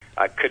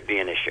could be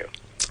an issue.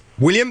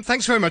 William,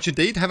 thanks very much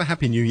indeed. Have a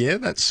happy new year.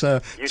 That's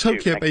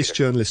Tokyo-based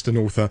journalist and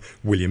author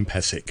William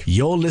Pesic.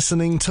 You're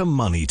listening to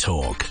Money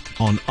Talk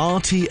on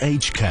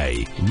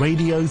RTHK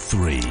Radio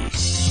 3.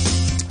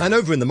 And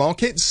over in the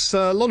markets,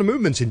 a lot of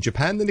movement in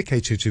Japan. The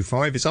Nikkei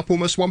 225 is up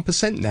almost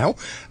 1% now.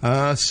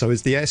 So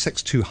is the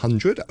ASX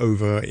 200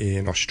 over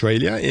in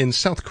Australia. In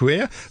South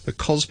Korea, the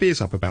Kospi is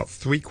up about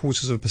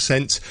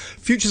 0.75%.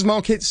 Futures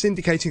markets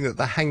indicating that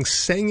the Hang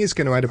Seng is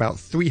going to add about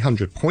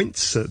 300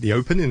 points at the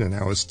open in an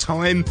hour's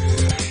time.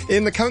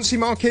 In the currency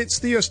markets,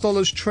 the US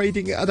dollar is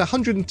trading at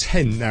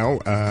 110 now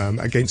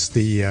against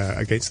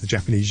the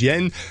Japanese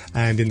yen.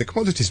 And in the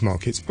commodities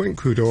markets, Brent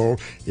crude oil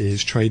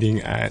is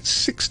trading at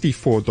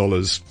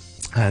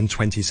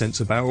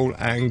 $64.20 a barrel,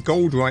 and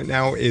gold right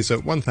now is at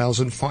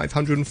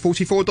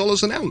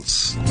 $1,544 an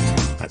ounce.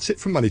 That's it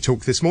from Money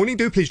Talk this morning.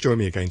 Do please join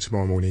me again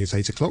tomorrow morning at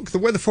 8 o'clock. The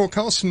weather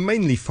forecast,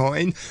 mainly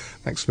fine.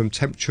 Maximum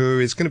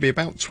temperature is going to be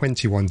about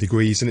 21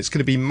 degrees, and it's going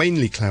to be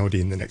mainly cloudy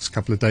in the next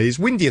couple of days.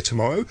 Windier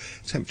tomorrow.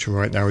 Temperature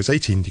right now is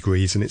 18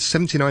 degrees, and it's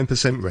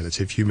 79%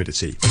 relative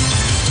humidity.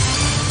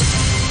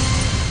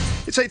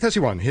 It's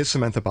 8:31. Here's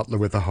Samantha Butler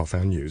with the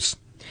half-hour news.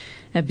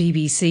 A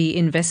BBC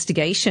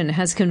investigation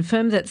has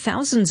confirmed that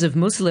thousands of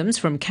Muslims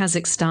from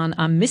Kazakhstan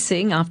are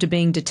missing after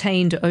being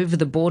detained over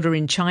the border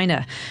in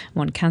China.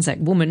 One Kazakh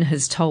woman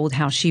has told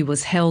how she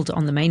was held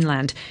on the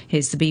mainland.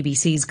 Here's the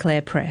BBC's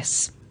Claire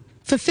Press.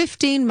 For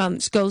 15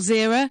 months,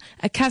 Golzira,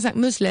 a Kazakh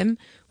Muslim,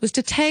 was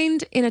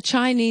detained in a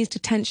Chinese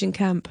detention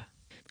camp.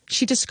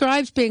 She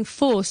describes being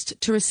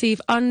forced to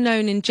receive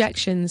unknown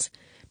injections,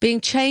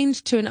 being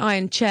chained to an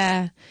iron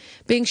chair,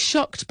 being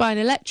shocked by an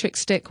electric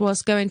stick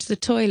whilst going to the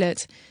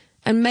toilet,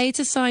 and made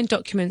to sign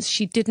documents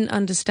she didn't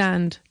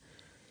understand.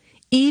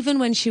 Even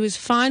when she was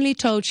finally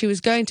told she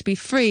was going to be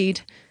freed,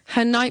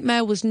 her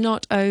nightmare was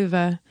not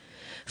over.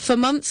 For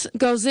months,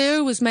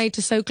 Golzira was made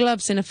to sew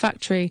gloves in a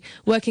factory,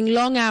 working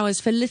long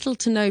hours for little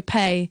to no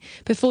pay,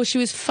 before she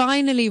was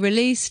finally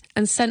released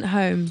and sent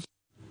home.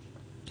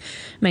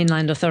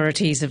 Mainland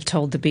authorities have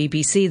told the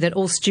BBC that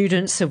all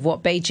students of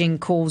what Beijing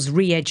calls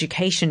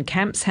re-education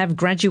camps have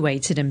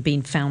graduated and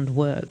been found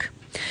work.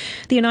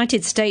 The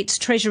United States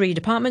Treasury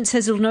Department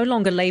says it will no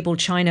longer label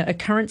China a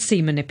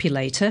currency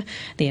manipulator.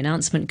 The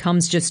announcement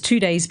comes just 2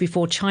 days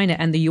before China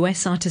and the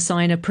US are to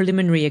sign a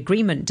preliminary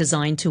agreement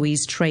designed to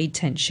ease trade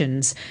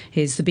tensions.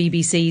 Here's the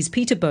BBC's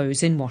Peter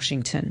Bowes in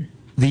Washington.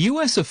 The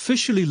US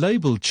officially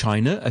labelled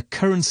China a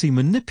currency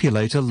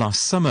manipulator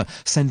last summer,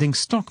 sending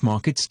stock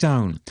markets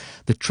down.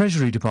 The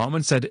Treasury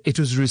Department said it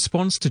was a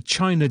response to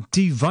China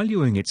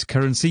devaluing its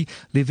currency,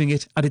 leaving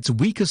it at its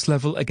weakest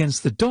level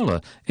against the dollar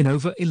in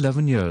over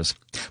 11 years.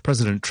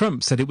 President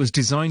Trump said it was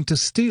designed to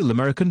steal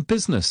American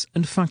business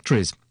and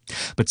factories.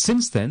 But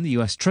since then, the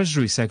US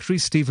Treasury Secretary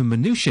Steven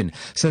Mnuchin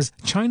says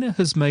China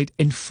has made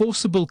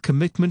enforceable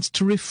commitments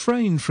to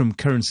refrain from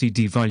currency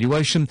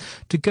devaluation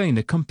to gain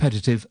a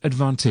competitive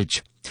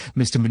advantage.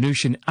 Mr.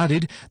 Mnuchin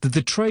added that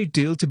the trade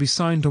deal to be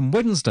signed on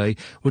Wednesday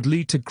would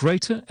lead to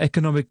greater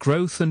economic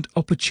growth and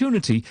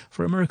opportunity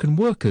for American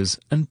workers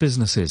and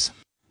businesses.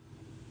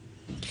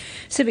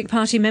 Civic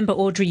Party member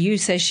Audrey Yu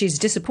says she's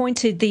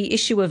disappointed the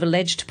issue of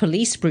alleged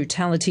police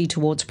brutality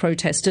towards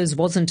protesters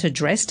wasn't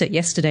addressed at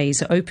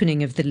yesterday's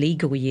opening of the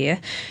legal year.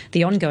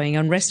 The ongoing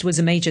unrest was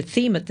a major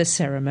theme at the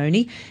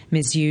ceremony.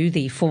 Ms Yu,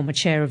 the former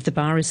chair of the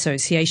Bar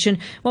Association,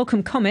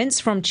 welcomed comments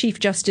from Chief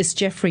Justice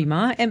Geoffrey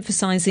Ma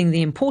emphasising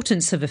the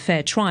importance of a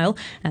fair trial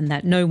and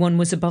that no one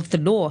was above the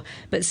law,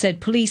 but said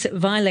police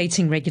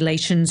violating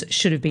regulations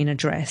should have been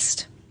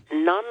addressed.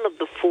 None of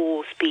the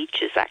four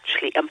speeches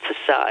actually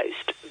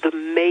emphasised the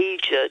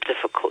major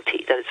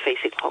difficulty that is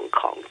facing Hong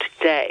Kong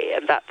today,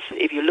 and that's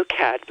if you look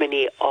at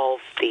many of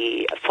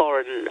the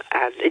foreign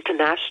and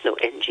international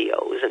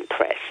NGOs and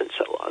press and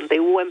so on, they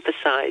all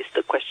emphasise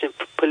the question of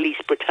police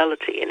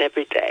brutality in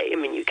every day. I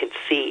mean, you can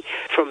see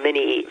from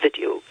many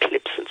video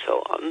clips and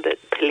so on that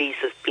police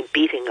have been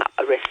beating up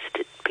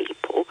arrested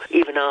people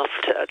even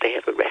after they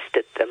have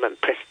arrested them and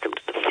pressed them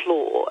to the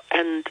floor.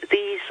 And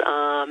these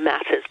are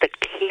matters that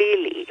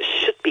clearly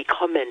should be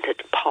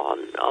commented upon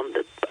on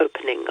the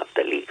opening of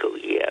the legal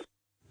year.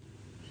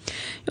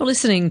 You're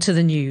listening to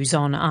the news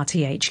on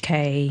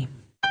RTHK.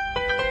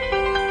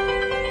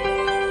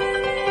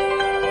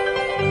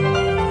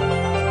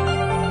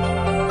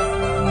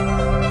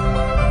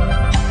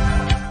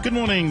 Good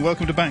morning.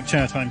 Welcome to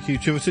Backchat. I'm Hugh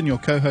Chiverton, your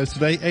co-host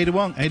today. Ada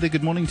Wong. Ada,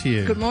 good morning to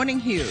you. Good morning,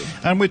 Hugh.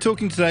 And we're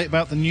talking today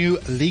about the new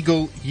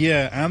legal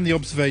year and the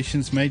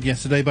observations made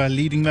yesterday by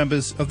leading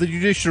members of the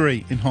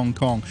judiciary in Hong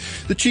Kong.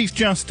 The Chief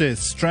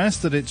Justice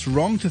stressed that it's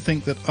wrong to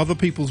think that other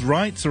people's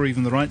rights, or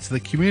even the rights of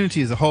the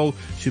community as a whole,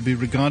 should be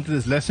regarded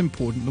as less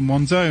important than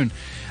one's own.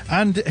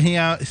 And he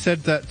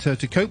said that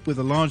to cope with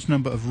a large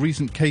number of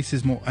recent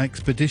cases more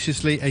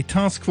expeditiously, a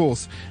task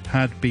force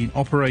had been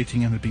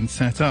operating and had been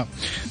set up.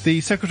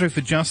 The Secretary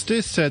for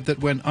Justice said that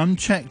when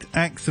unchecked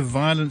acts of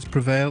violence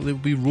prevail, it will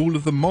be rule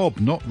of the mob,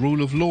 not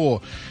rule of law.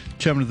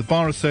 Chairman of the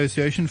Bar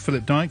Association,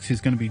 Philip Dykes,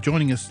 who's going to be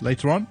joining us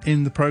later on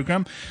in the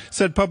programme,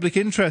 said public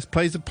interest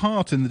plays a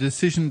part in the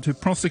decision to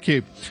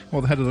prosecute,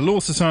 while the head of the Law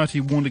Society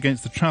warned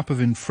against the trap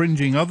of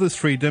infringing others'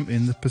 freedom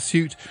in the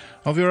pursuit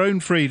of your own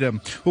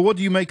freedom. Well, what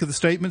do you make of the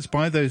statements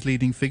by those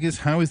leading figures?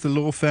 How is the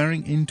law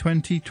faring in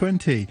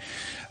 2020?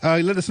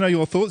 Let us know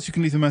your thoughts. You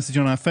can leave a message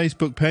on our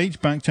Facebook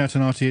page, Backchat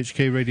and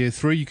RTHK Radio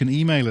 3. You can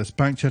email us,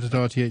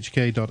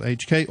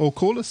 backchat@rthk.hk, or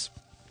call us.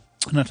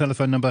 And our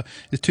telephone number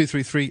is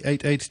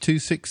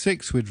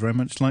 233-88266. We'd very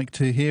much like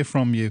to hear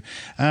from you.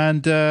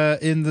 And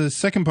in the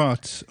second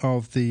part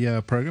of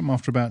the programme,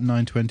 after about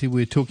 9:20,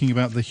 we're talking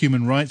about the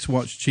Human Rights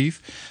Watch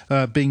chief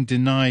being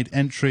denied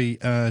entry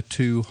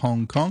to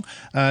Hong Kong.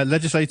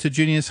 Legislator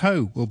Junius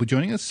Ho will be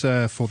joining us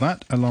for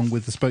that, along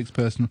with the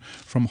spokesperson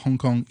from Hong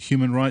Kong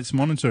Human Rights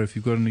Monitor. If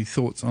you've got any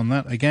thoughts on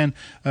that, again,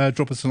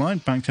 drop us a line,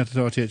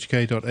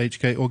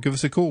 backchat@rthk.hk, or give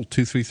us a call,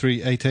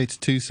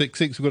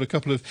 233-88266. We've got a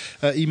couple of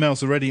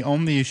emails already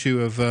on the issue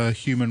of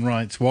Human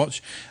Rights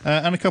Watch,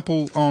 and a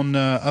couple on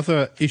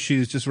other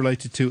issues just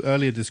related to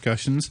earlier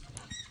discussions.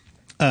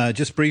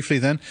 Just briefly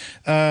then,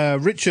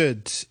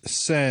 Richard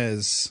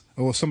says,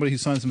 or somebody who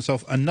signs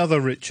himself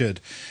another Richard,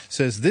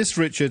 says, this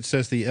Richard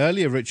says the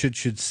earlier Richard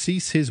should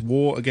cease his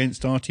war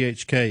against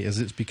RTHK as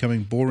it's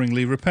becoming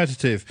boringly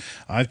repetitive.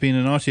 I've been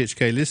an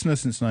RTHK listener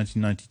since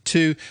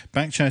 1992.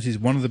 Backchat is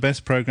one of the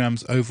best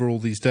programmes overall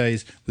these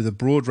days, with a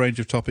broad range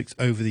of topics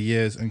over the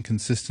years and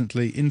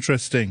consistently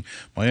interesting.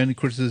 My only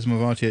criticism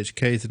of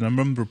RTHK is that a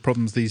number of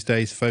problems these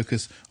days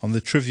focus on the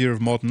trivia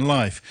of modern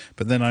life,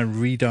 but then I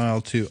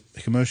redial to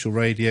commercial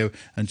radio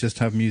and just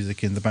have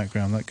music in the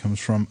background. That comes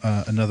from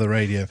another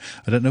radio.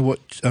 I don't know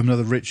what,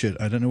 another Richard,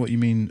 I don't know what you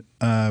mean,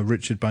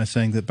 Richard, by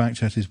saying that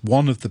Backchat is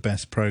one of the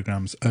best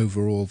programmes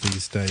overall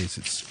these days.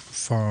 It's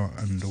far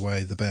and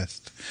away the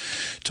best.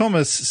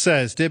 Thomas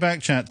says, Dear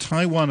Backchat,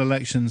 Taiwan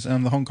elections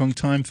and the Hong Kong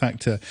time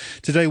factor.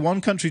 Today,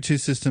 one country, two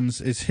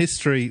systems is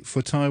history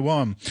for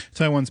Taiwan.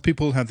 Taiwan's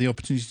people had the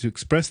opportunity to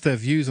express their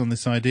views on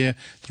this idea.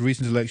 The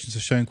recent elections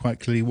have shown quite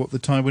clearly what the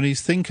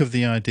Taiwanese think of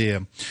the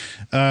idea.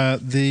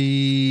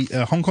 The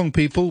Hong Kong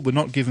people were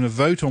not given a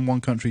vote on one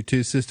country,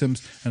 two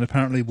systems, and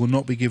apparently will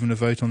not be given a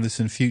vote on this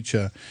in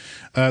future.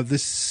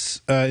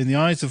 This, in the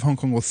eyes of Hong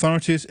Kong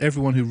authorities,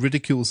 everyone who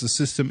ridicules the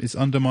system is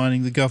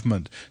undermining the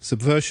government.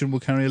 Subversion will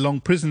carry a long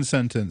prison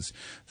sentence.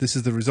 This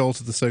is the result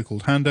of the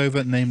so-called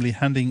handover, namely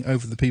handing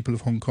over the people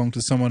of Hong Kong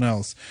to someone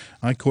else.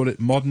 I call it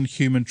modern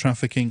human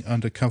trafficking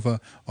under cover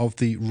of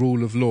the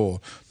rule of law.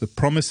 The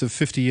promise of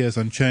 50 years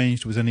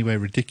unchanged was anyway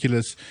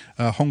ridiculous.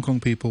 Hong Kong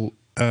people,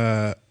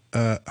 Hong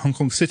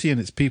Kong City and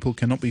its people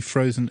cannot be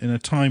frozen in a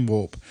time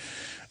warp.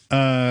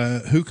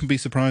 Who can be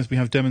surprised we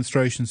have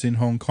demonstrations in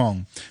Hong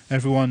Kong?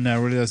 Everyone now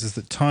realises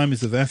that time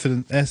is of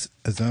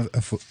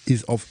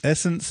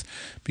essence,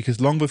 because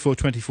long before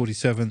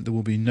 2047 there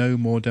will be no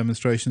more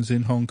demonstrations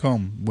in Hong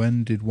Kong.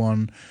 When did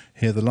one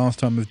hear the last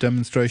time of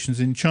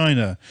demonstrations in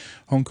China?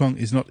 Hong Kong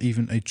is not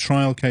even a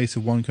trial case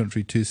of one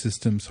country, two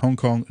systems. Hong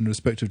Kong, in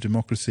respect of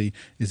democracy,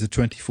 is a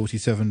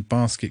 2047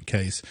 basket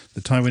case.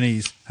 The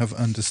Taiwanese have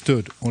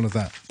understood all of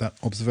that. That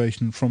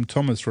observation from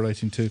Thomas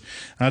relating to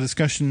our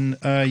discussion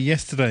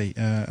yesterday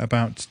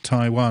about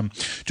Taiwan.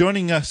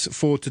 Joining us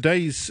for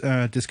today's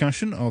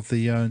discussion of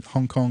the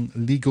Hong Kong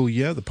legal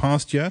year, the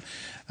past year,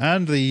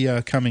 and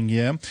the coming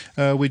year,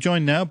 we're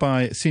joined now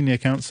by Senior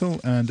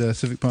Counsel and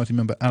Civic Party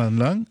member Alan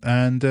Leung,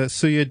 and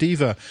Suya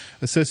Deva,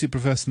 Associate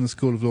Professor in the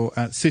School of Law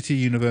at City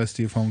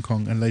University of Hong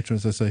Kong, and later,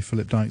 as I say,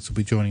 Philip Dykes will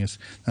be joining us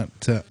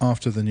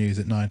after the news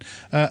at 9.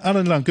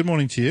 Alan Leung, good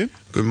morning to you.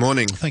 Good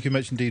morning. Thank you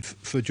much indeed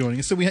for joining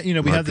us. So we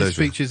had these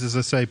speeches, as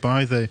I say,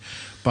 by the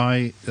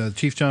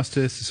Chief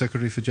Justice, the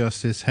Secretary for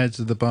Justice, heads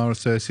of the Bar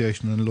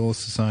Association and Law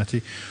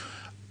Society.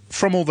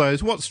 From all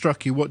those, what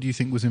struck you? What do you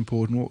think was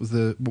important? What was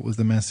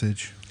the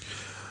message?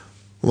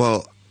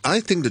 Well, I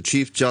think the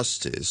Chief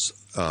Justice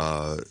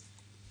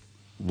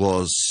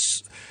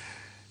was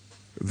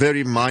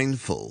very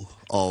mindful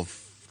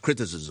of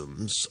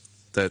criticisms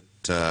that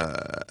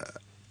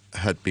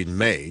had been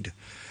made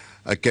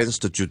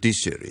against the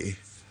judiciary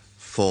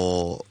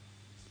for,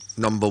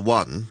 number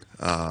one,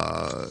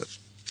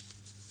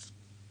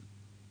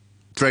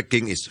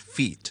 dragging its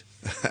feet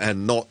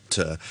and not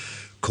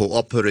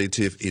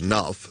cooperative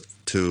enough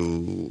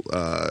to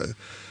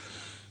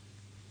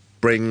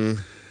bring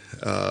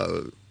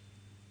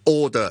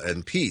order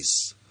and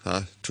peace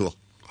to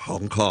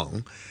Hong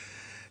Kong.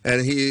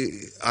 And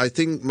he, I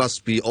think,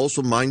 must be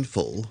also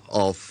mindful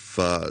of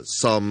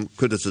some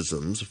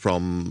criticisms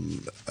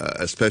from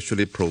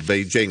especially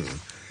pro-Beijing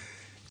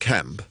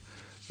camp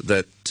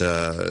that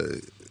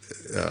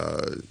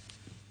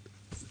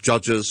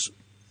judges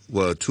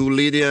were too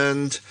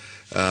lenient,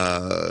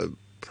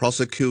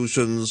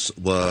 prosecutions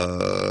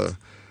were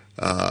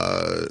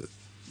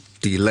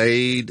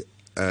delayed,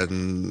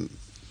 and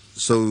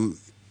so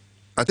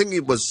I think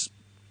it was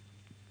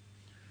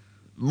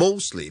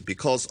mostly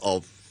because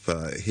of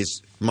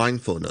his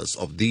mindfulness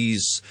of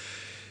these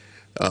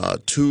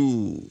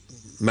two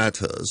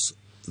matters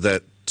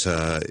that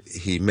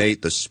he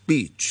made the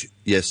speech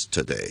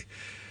yesterday.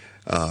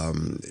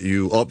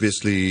 You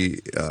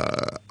obviously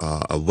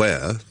are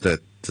aware that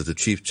the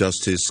Chief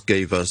Justice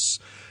gave us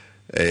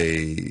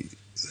a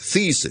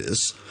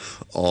thesis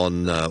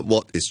on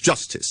what is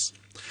justice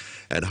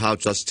and how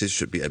justice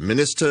should be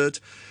administered,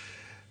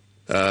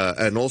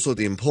 and also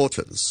the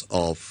importance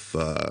of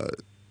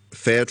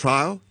fair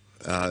trial.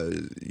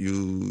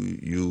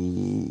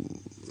 You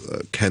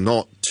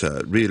cannot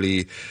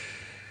really,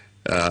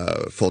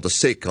 for the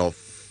sake of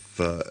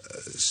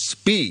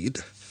speed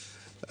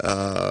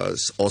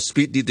or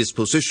speedy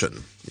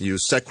disposition, you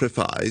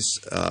sacrifice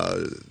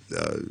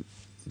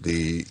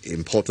the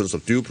importance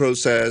of due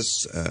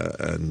process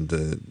and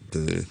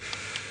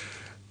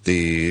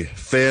the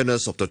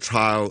fairness of the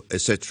trial,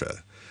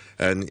 etc.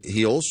 And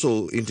he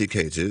also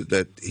indicated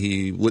that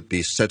he would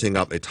be setting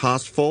up a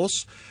task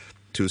force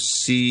to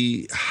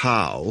see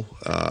how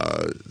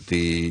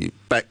the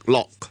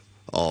backlog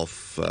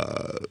of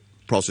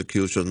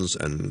prosecutions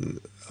and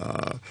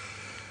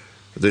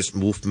this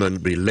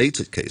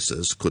movement-related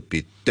cases could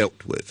be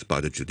dealt with by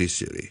the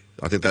judiciary.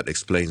 I think that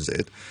explains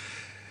it.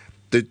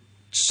 The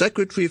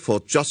Secretary for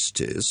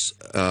Justice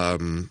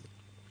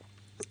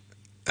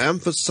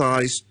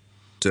emphasized,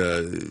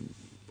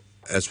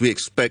 as we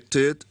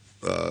expected,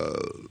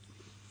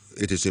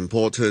 it is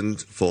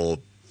important for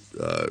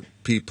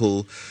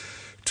people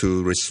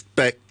to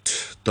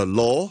respect the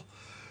law,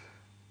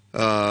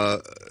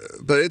 but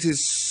it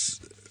is,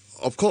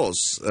 of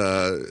course,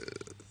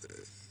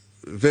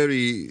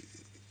 very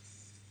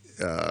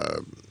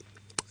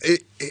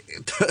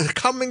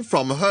coming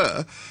from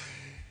her.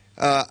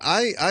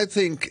 I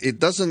think it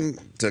doesn't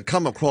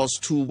come across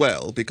too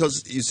well,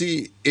 because you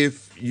see,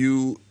 if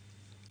you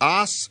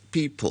ask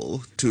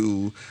people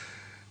to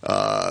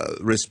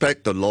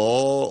respect the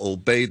law,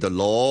 obey the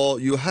law,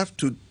 you have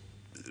to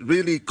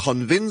really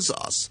convince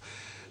us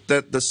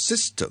that the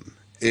system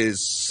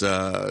is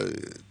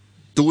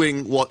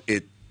doing what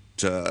it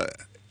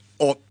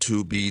ought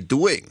to be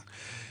doing.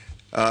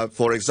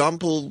 For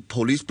example,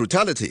 police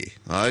brutality,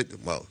 right?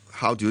 Well,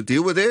 how do you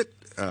deal with it?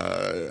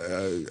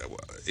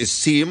 It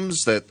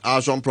seems that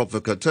agents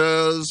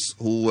provocateurs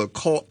who were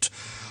caught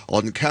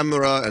on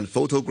camera and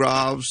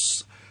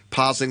photographs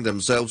passing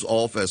themselves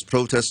off as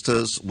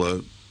protesters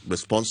were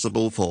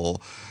responsible for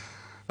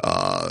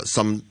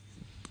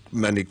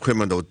many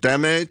criminal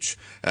damage,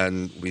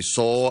 and we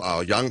saw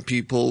our young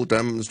people,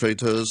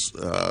 demonstrators,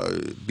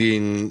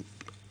 being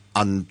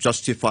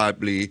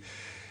unjustifiably,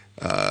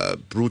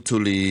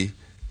 brutally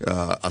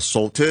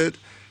assaulted.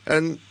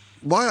 And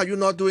why are you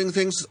not doing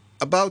things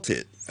about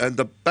it? And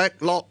the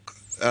backlog,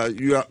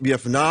 we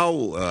have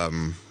now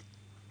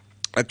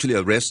actually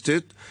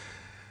arrested,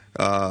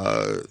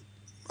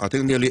 I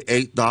think, nearly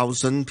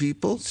 8,000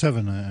 people.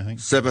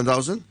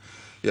 7,000?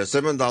 Yeah,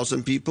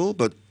 7,000 people,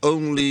 but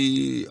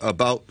only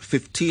about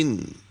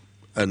 15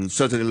 and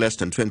certainly less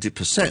than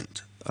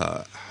 20%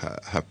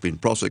 have been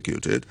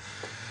prosecuted.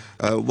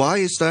 Why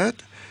is that?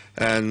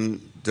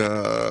 And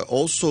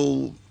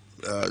also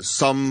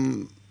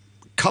some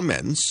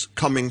comments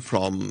coming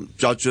from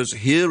judges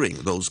hearing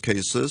those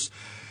cases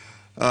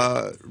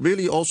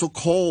really also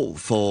call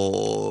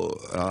for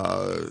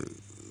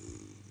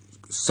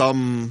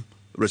some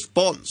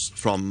response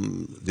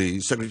from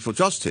the Secretary for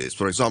Justice.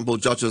 For example,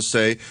 judges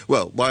say,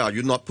 well, why are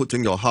you not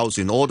putting your house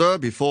in order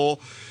before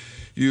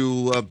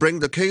you bring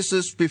the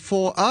cases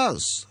before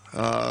us?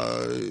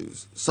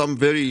 Some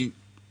very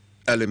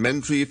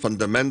elementary,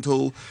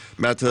 fundamental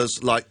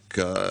matters like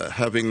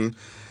having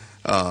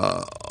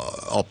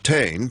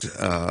obtained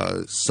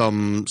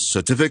some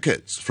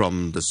certificates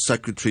from the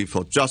Secretary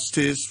for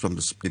Justice, from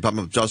the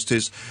Department of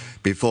Justice,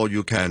 before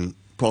you can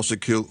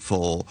prosecute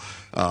for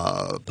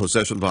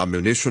possession of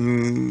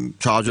ammunition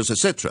charges,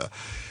 etc.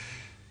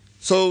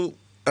 So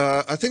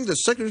I think the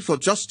Secretary for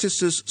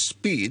Justice's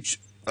speech,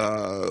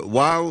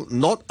 while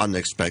not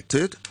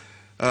unexpected,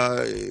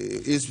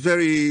 is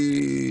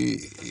very,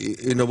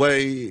 in a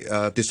way,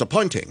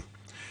 disappointing.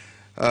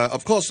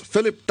 Of course,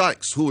 Philip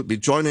Dykes, who would be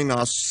joining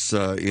us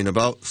in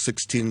about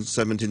 16,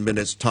 17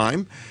 minutes'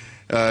 time,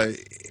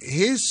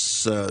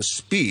 his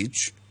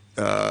speech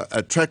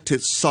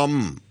attracted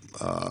some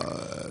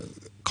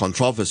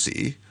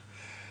controversy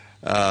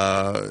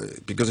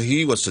because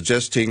he was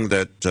suggesting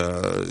that,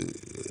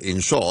 in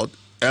short,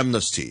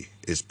 amnesty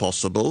is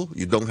possible.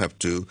 You don't have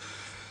to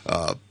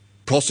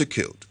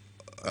prosecute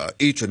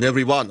each and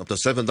every one of the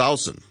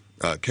 7,000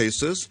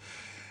 cases.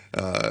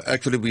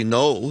 Actually, we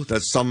know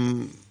that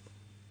some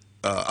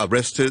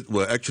arrested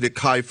were actually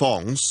kai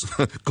fongs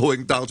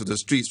going down to the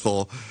streets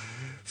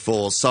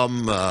for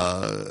some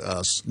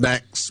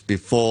snacks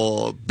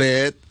before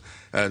bed,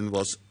 and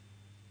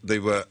they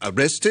were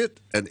arrested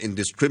and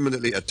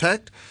indiscriminately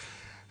attacked.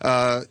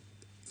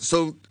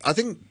 So I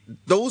think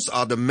those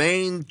are the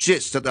main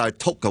gist that I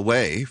took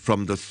away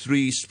from the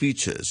three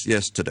speeches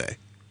yesterday.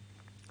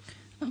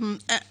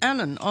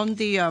 Alan, on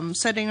the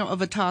setting up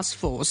of a task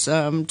force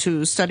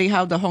to study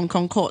how the Hong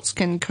Kong courts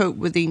can cope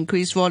with the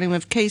increased volume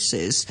of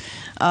cases,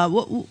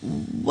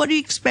 what do you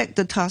expect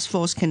the task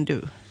force can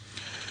do?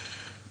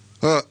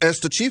 As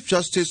the Chief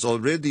Justice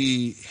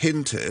already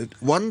hinted,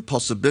 one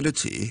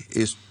possibility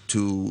is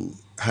to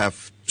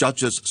have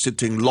judges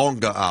sitting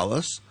longer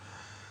hours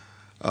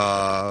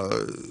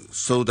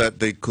so that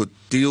they could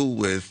deal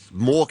with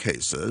more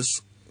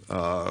cases.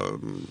 So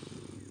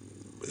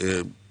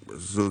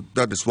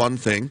that is one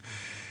thing.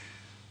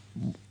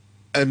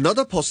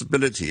 Another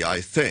possibility,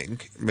 I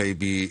think,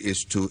 maybe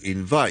is to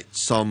invite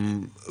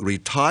some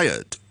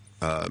retired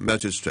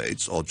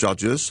magistrates or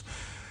judges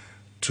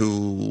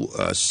to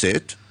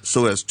sit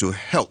so as to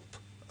help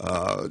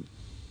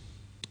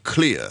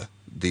clear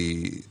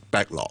the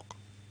backlog.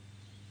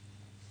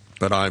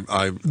 But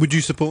I would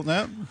you support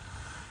that?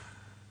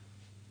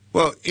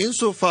 Well,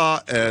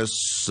 insofar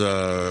as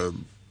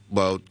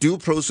due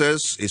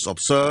process is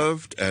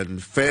observed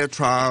and fair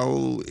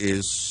trial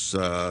is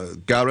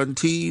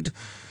guaranteed,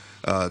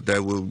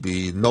 there will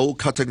be no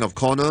cutting of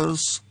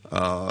corners,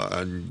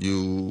 and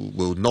you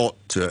will not,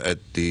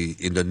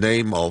 in the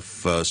name of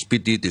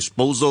speedy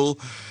disposal,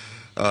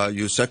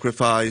 you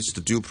sacrifice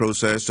the due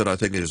process. That I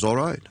think is all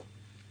right.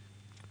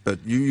 But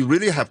you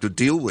really have to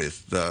deal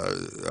with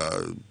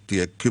the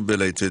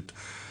accumulated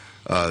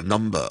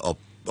number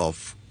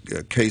of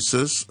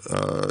cases,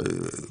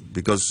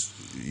 because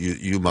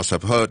you must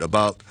have heard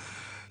about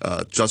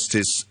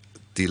justice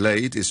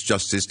delayed is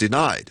justice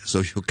denied. So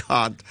you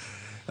can't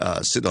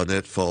sit on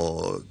it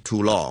for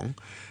too long.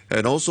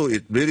 And also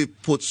it really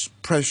puts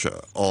pressure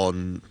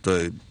on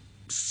the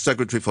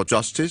Secretary for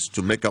Justice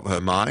to make up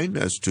her mind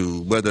as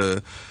to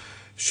whether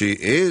she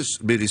is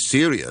really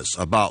serious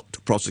about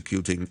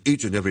prosecuting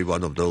each and every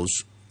one of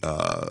those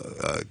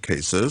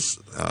cases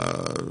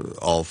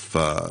of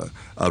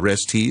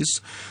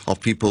arrestees,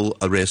 of people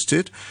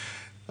arrested.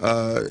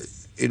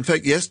 In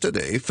fact,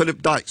 yesterday,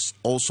 Philip Dykes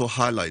also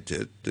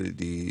highlighted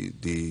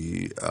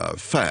the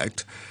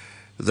fact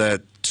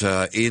that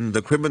in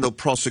the criminal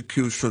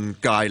prosecution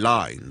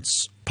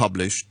guidelines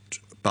published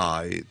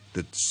by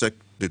the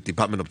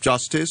Department of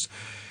Justice,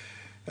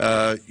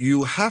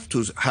 you have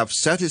to have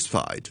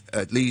satisfied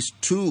at least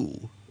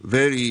two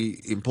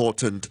very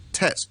important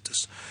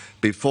tests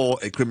before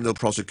a criminal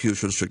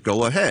prosecution should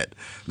go ahead.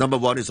 Number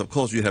one is, of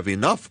course, you have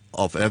enough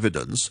of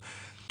evidence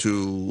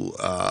to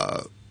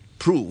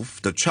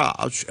prove the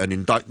charge and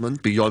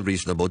indictment beyond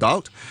reasonable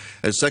doubt.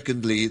 And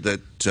secondly,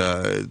 that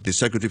the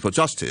Secretary for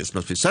Justice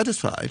must be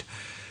satisfied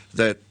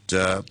that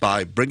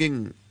by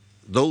bringing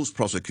those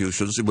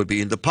prosecutions, it would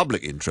be in the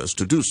public interest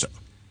to do so.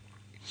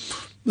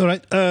 All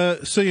right.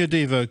 Surya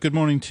Deva, good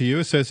morning to you,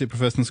 Associate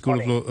Professor in the School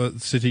of Law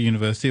at City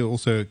University,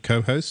 also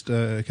co-host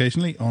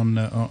occasionally on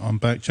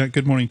Backchat.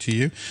 Good morning to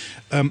you.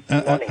 And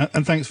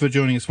thanks for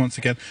joining us once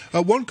again.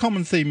 One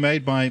common theme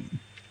made by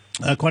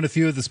quite a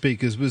few of the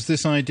speakers was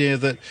this idea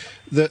that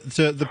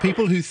the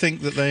people who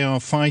think that they are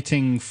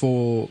fighting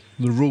for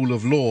the rule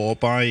of law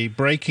by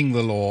breaking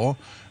the law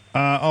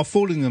are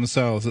fooling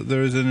themselves, that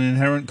there is an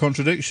inherent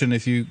contradiction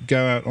if you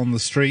go out on the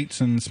streets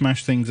and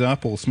smash things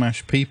up or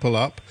smash people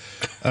up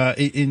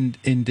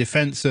in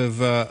defence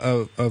of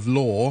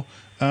law.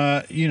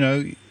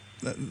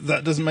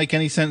 That doesn't make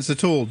any sense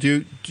at all.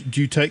 Do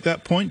you take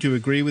that point? Do you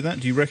agree with that?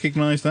 Do you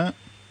recognise that?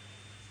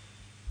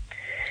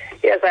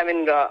 Yes, I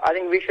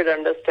think we should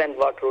understand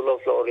what rule of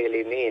law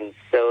really means.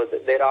 So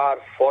there are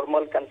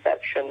formal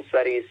conceptions,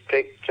 very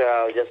strict,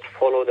 just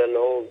follow the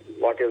law,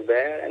 what is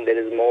there, and there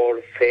is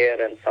more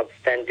fair and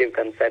substantive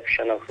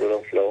conception of rule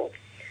of law.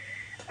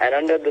 And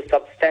under the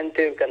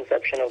substantive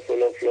conception of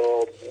rule of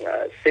law,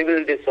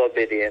 civil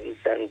disobedience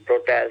and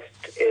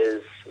protest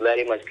is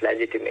very much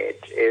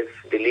legitimate if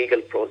the legal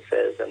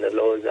process and the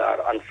laws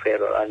are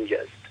unfair or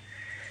unjust.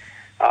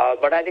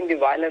 But I think the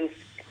violence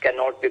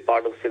cannot be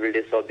part of civil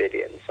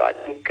disobedience. So I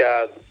think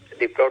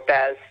the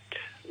protest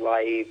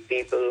by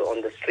people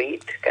on the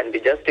street can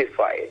be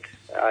justified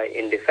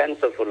in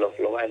defense of rule of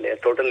law, and they are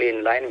totally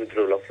in line with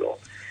rule of law.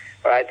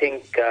 But I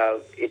think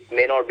it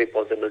may not be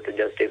possible to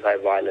justify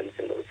violence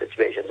in those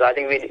situations. So I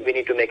think we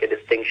need to make a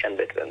distinction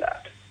between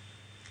that.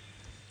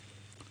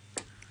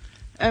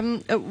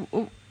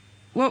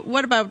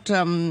 What about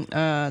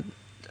the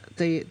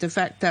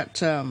fact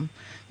that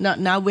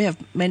now we have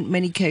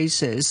many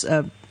cases,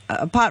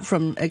 apart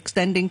from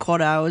extending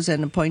court hours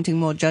and appointing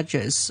more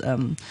judges,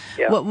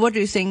 what do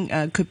you think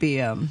could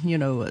be,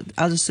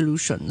 other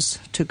solutions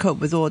to cope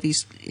with all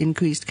these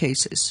increased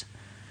cases?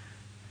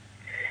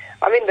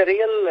 The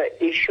real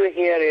issue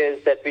here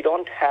is that we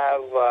don't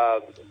have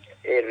a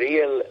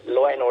real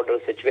law and order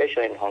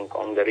situation in Hong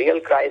Kong. The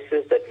real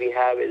crisis that we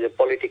have is a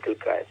political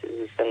crisis.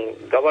 It's a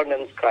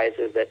governance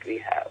crisis that we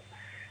have.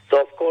 So,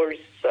 of course,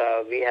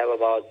 we have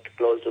about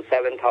close to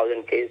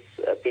 7,000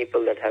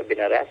 people that have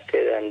been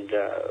arrested, and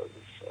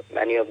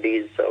many of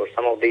these, or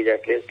some of these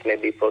at least, may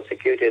be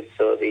prosecuted.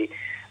 So the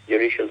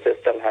judicial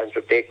system has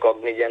to take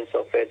cognizance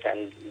of it,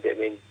 and they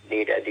may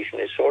need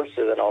additional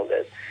resources and all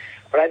this.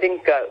 But I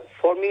think,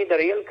 for me, the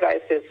real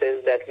crisis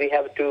is that we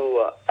have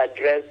to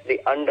address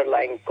the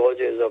underlying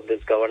causes of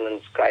this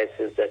governance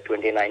crisis that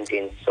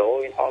 2019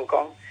 saw in Hong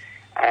Kong.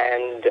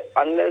 And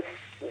unless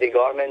the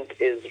government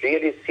is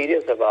really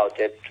serious about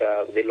it,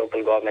 the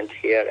local government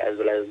here as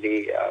well as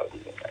the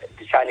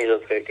Chinese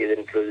authorities,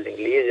 including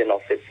liaison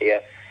office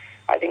here.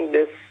 I think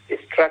this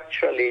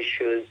structural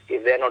issues,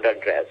 if they're not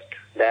addressed,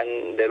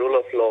 then the rule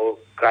of law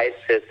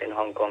crisis in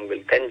Hong Kong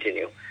will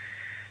continue.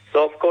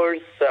 So, of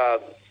course,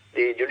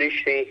 the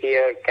judiciary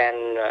here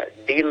can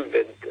deal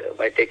with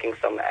by taking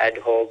some ad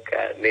hoc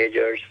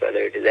measures, whether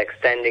it is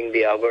extending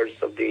the hours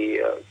of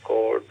the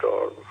court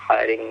or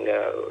hiring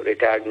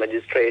retired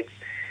magistrates.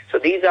 So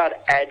these are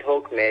ad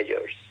hoc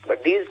measures,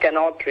 but these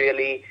cannot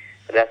really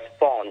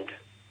respond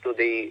to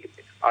the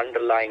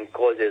underlying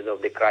causes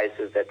of the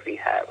crisis that we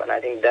have. And I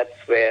think that's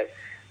where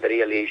the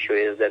real issue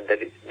is, that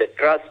the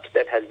trust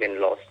that has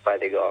been lost by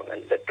the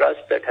government, the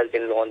trust that has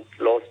been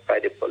lost by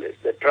the police,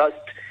 the trust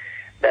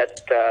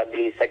that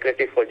the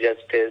Secretary for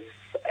Justice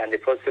and the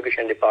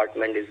prosecution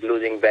department is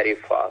losing very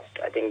fast.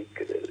 I think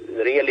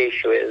the real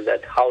issue is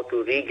that how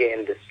to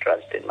regain this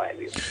trust, in my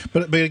view.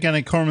 But again,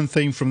 a common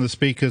theme from the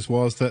speakers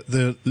was that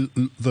the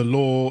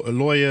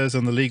lawyers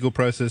and the legal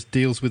process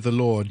deals with the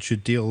law and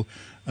should deal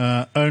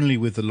only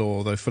with the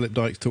law, though Philip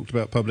Dykes talked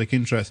about public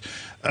interest.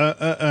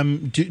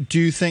 Do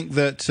you think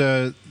that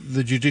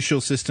the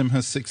judicial system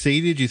has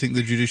succeeded? Do you think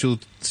the judicial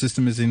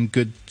system is in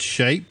good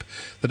shape,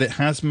 that it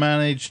has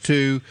managed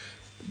to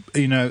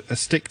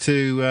stick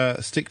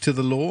to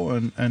the law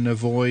and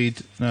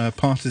avoid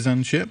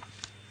partisanship?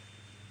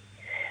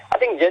 I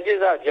think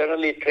judges are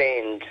generally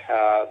trained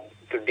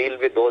to deal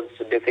with those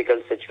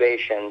difficult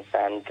situations,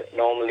 and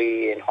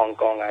normally in Hong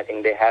Kong, I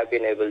think they have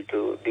been able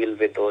to deal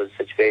with those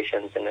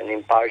situations in an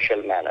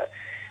impartial manner.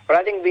 But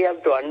I think we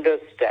have to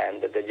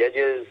understand that the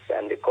judges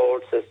and the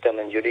court system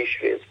and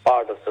judiciary is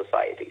part of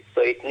society.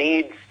 So it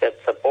needs that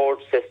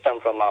support system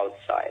from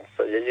outside.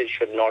 So judges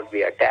should not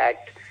be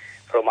attacked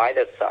from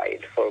either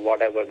side for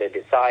whatever they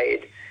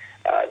decide.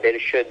 There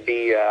should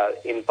be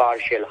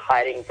impartial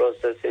hiring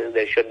processes.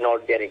 There should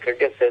not be any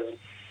criticism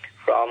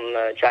from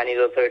Chinese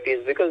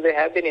authorities, because there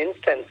have been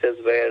instances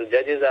where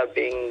judges are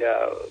being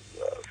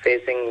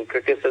facing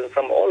criticism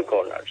from all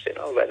corners,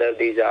 whether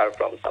these are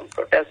from some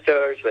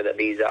protesters, whether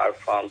these are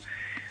from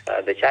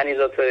the Chinese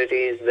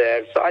authorities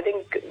there. So I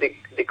think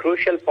the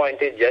crucial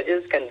point is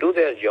judges can do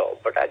their job,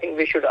 but I think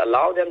we should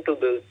allow them to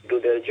do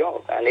their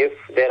job. And if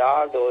there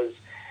are those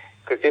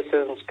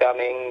criticisms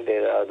coming,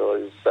 there are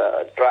those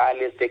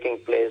trials taking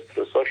place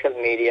through social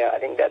media, I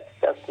think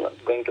that's not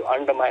going to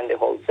undermine the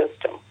whole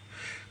system.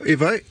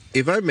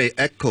 If I may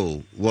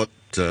echo what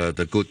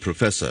the good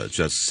professor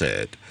just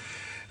said,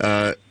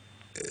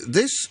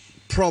 this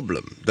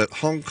problem that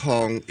Hong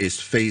Kong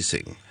is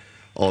facing,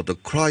 or the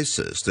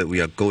crisis that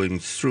we are going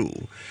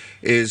through,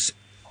 is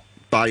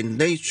by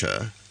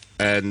nature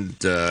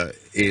and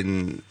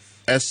in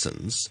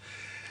essence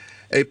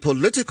a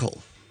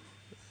political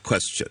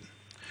question.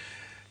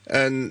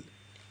 And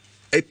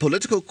a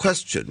political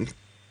question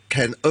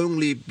can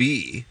only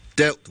be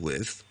dealt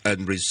with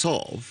and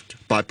resolved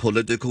by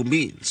political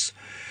means.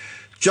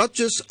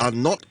 Judges are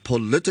not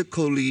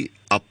politically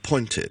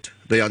appointed.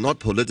 They are not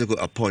political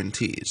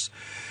appointees.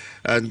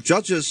 And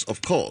judges,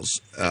 of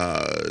course,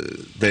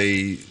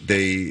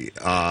 they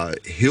are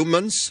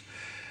humans.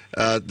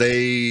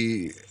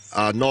 They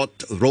are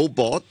not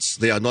robots.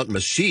 They are not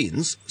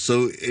machines.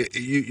 So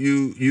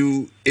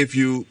if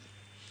you,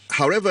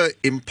 however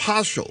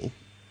impartial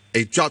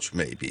a judge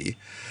may be,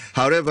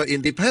 however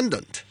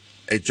independent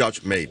a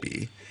judge may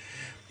be,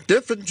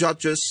 different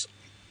judges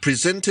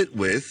presented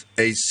with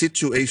a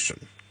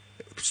situation,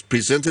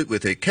 presented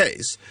with a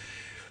case,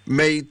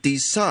 may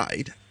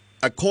decide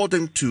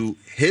according to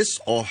his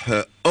or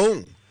her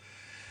own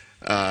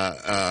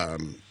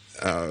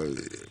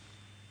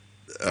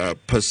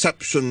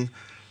perception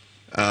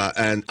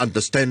and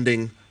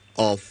understanding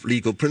of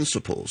legal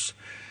principles.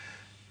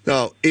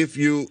 Now, if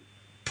you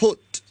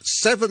put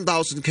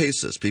 7,000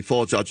 cases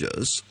before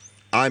judges,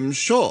 I'm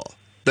sure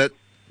that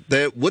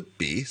there would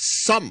be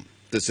some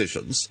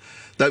decisions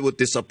that would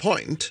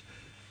disappoint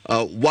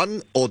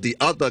one or the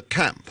other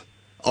camp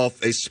of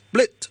a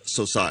split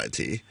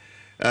society,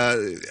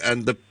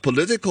 and the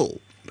political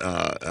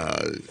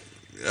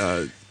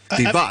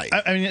divide.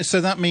 I mean, so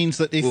that means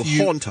that if will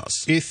haunt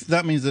us.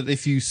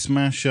 If you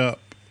smash up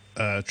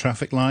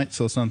traffic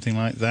lights or something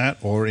like that,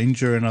 or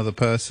injure another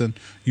person,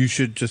 you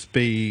should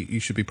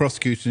be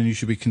prosecuted and you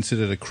should be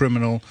considered a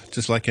criminal,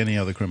 just like any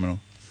other criminal.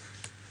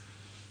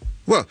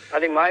 Well, I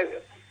think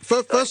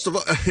first of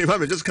all, if I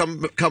may just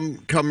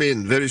come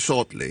in very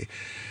shortly,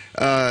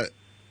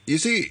 you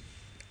see,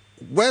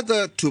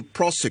 whether to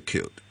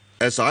prosecute,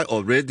 as I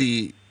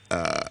already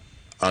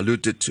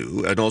alluded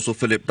to, and also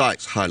Philip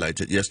Dykes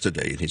highlighted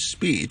yesterday in his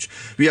speech,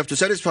 we have to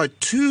satisfy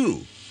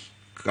two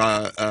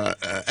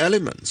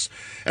elements.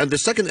 And the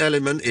second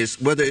element is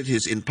whether it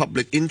is in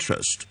public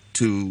interest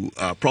to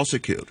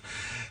prosecute.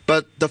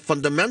 But the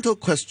fundamental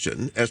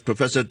question, as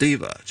Professor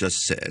Deva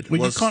just said,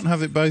 you can't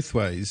have it both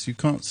ways. You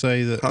can't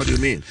say that... How do you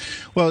mean?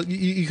 Well,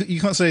 you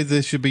can't say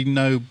there should be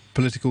no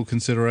political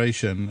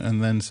consideration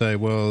and then say,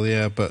 well,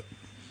 yeah, but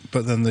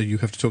then you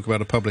have to talk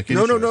about a public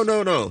interest.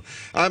 No.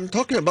 I'm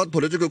talking about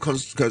political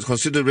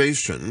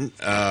consideration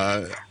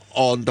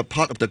on the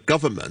part of the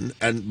government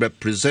and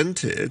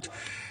represented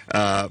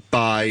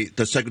by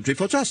the Secretary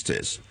for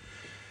Justice.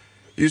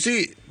 You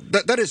see,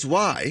 that is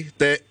why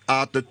there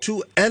are the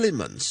two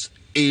elements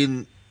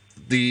in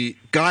the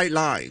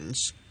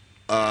guidelines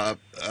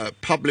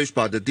published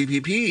by the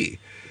DPP.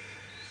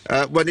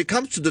 When it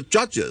comes to the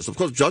judges, of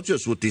course,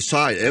 judges would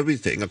decide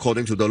everything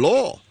according to the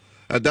law,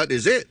 and that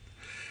is it.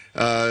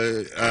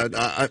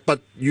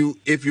 But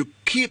if you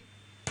keep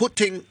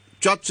putting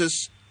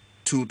judges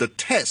to the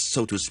test,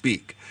 so to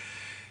speak,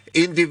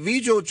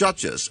 individual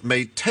judges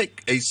may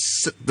take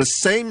the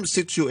same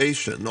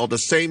situation or the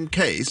same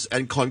case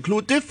and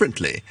conclude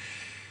differently.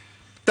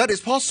 That is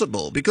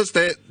possible because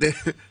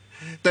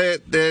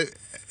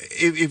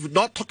if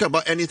not talking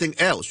about anything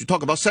else, you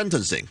talk about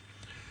sentencing.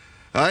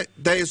 Right?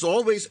 There is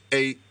always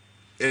a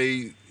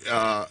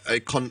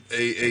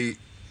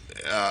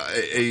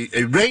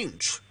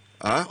range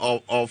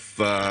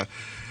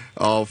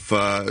of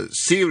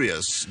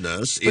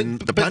seriousness in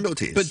the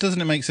penalties. But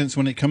doesn't it make sense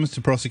when it comes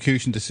to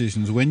prosecution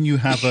decisions, when you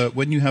have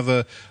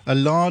a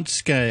large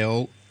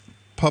scale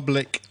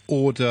public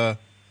order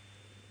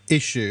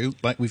issue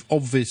like we've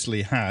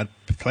obviously had,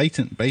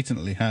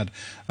 blatantly had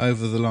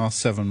over the last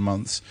 7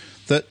 months,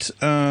 that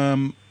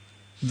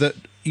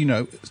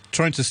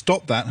trying to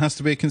stop that has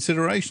to be a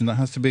consideration. That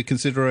has to be a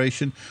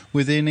consideration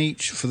within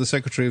each, for the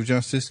Secretary of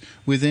Justice,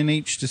 within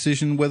each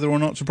decision whether or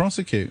not to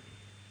prosecute.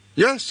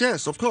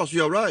 Yes, of course,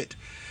 you're right.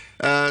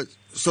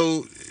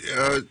 So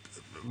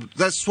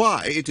that's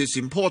why it is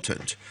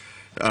important.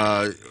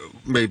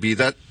 Maybe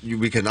that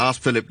we can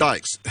ask Philip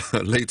Dykes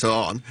later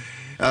on.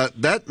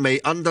 That may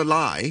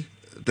underlie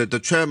the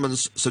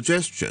chairman's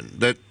suggestion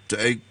that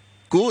a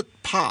good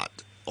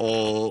part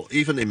or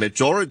even a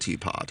majority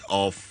part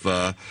of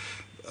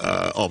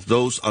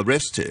those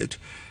arrested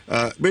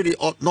really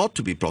ought not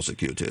to be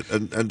prosecuted,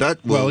 and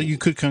that will... Well, you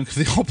could come to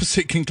the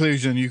opposite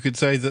conclusion. You could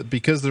say that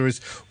because there is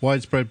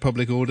widespread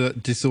public order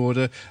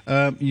disorder,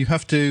 you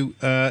have to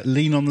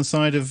lean on the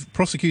side of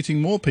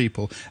prosecuting more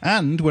people.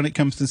 And when it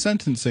comes to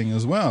sentencing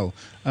as well,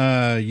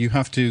 you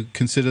have to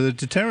consider the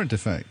deterrent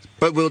effect.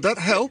 But will that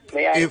help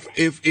if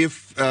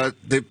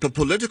the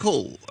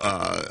political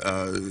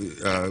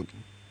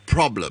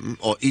problem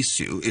or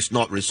issue is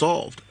not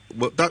resolved?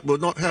 That will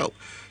not help.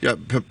 Yeah,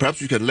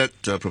 perhaps you can let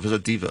Professor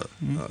Deva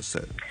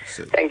say.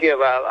 Thank you.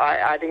 Well,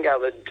 I think I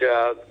would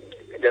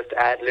just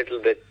add a little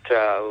bit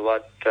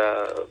what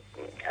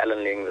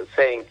Alan Ling was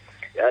saying.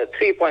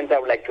 3 points I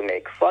would like to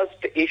make.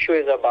 First issue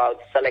is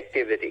about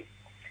selectivity.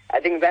 I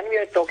think when we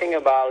are talking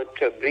about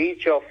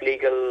breach of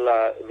legal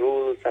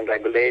rules and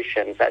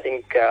regulations, I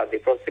think the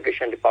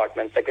prosecution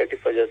department, Secretary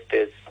for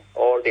Justice,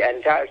 or the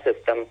entire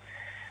system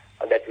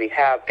that we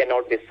have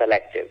cannot be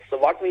selective. So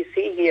what we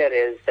see here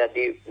is that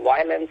the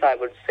violence, I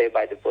would say,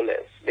 by the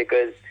police,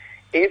 because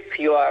if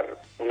you are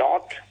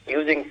not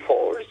using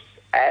force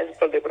as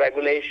per the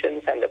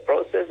regulations and the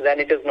process, then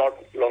it is not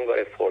longer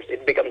a force.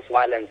 It becomes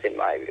violence in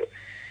my view.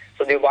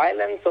 So the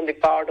violence on the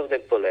part of the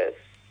police,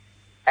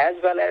 as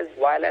well as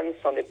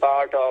violence on the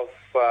part of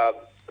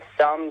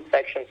some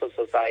sections of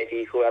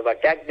society who have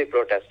attacked the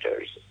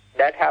protesters,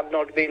 that have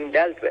not been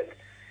dealt with.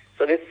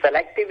 So this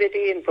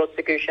selectivity in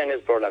prosecution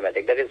is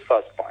problematic. That is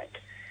first point.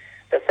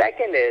 The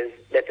second is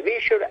that we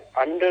should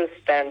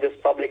understand this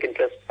public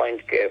interest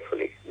point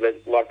carefully, with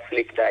what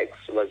Philip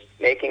Dykes was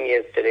making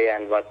yesterday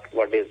and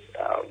what is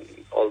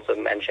also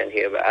mentioned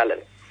here by Alan.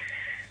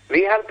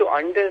 We have to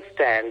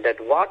understand that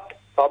what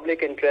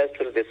public interest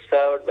will be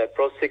served by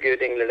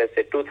prosecuting, let us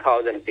say,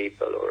 2,000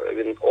 people or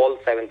even all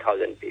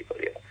 7,000 people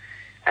here.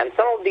 And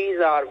some of these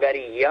are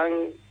very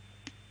young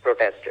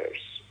protesters.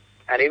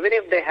 And even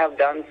if they have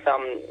done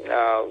some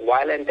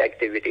violent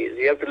activities,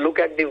 you have to look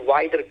at the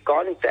wider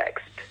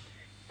context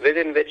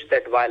within which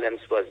that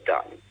violence was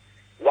done.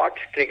 What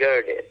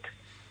triggered it?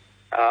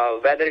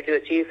 Whether it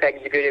is a chief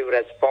executive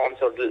response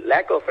or the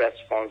lack of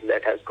response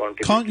that has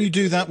contributed. Can't you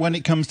do that when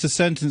it comes to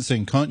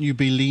sentencing? Can't you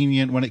be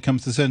lenient when it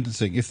comes to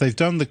sentencing? If they've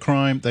done the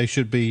crime, they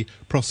should be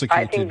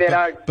prosecuted. I think there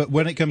are. But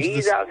when it comes to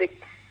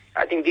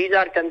I think these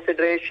are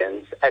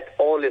considerations at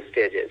all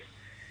stages.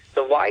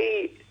 So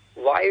why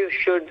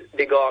should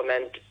the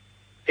government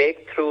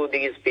take through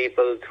these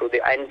people through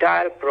the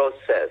entire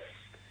process?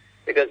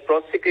 Because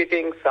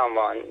prosecuting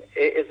someone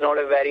is not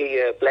a very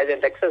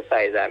pleasant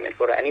exercise,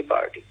 for any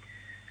party.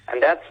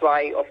 And that's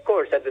why, of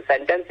course, at the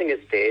sentencing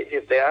stage,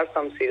 if there are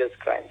some serious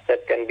crimes,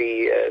 that can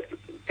be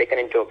taken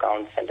into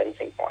account,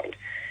 sentencing point.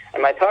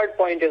 And my third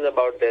point is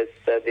about this,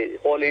 the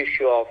whole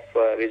issue of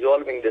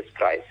resolving this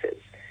crisis.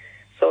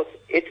 So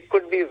it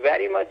could be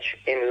very much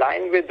in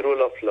line with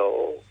rule of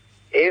law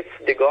if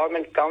the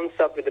government comes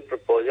up with a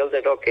proposal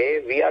that,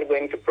 okay, we are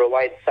going to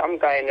provide some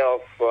kind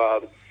of,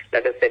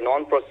 let us say,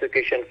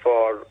 non-prosecution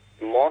for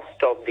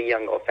most of the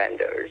young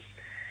offenders.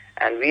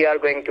 And we are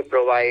going to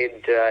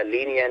provide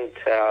lenient,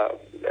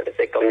 let us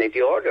say,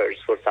 community orders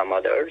for some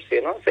others,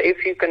 So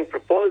if you can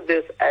propose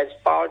this as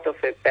part of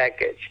a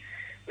package,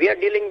 we are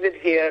dealing with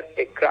here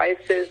a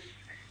crisis.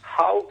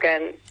 How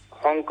can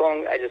Hong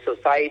Kong as a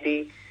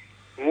society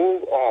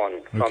move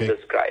on from this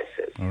crisis.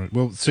 All right.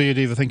 Well,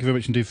 Suyadeva, thank you very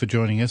much indeed for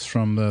joining us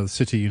from the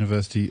City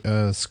University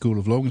School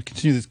of Law. We're going to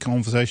continue this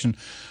conversation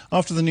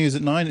after the news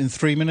at 9 in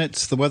 3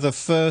 minutes. The weather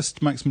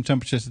first, maximum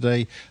temperature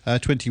today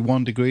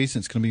 21 degrees.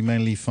 It's going to be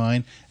mainly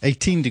fine.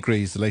 18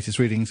 degrees, the latest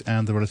readings,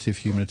 and the relative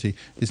humidity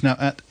is now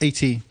at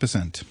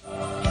 80%.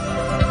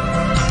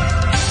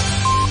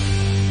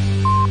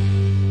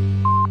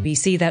 We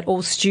see that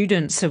all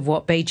students of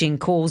what Beijing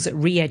calls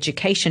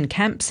re-education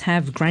camps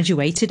have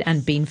graduated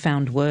and been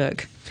found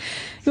work.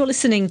 You're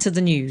listening to the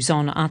news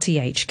on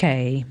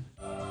RTHK.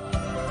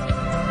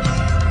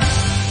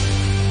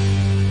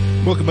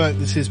 Welcome back.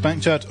 This is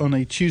Backchat on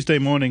a Tuesday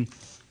morning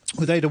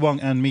with Ada Wong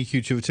and me,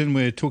 Hugh Chiverton.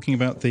 We're talking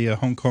about the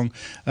Hong Kong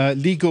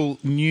legal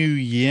new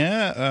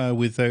year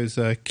with those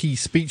key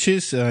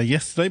speeches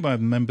yesterday by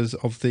members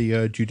of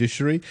the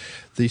judiciary,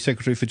 the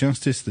Secretary for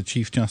Justice, the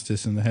Chief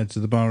Justice and the heads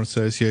of the Bar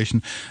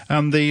Association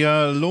and the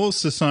Law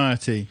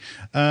Society.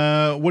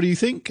 What do you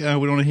think? We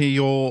want to hear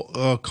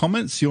your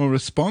comments, your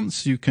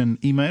response. You can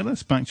email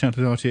us,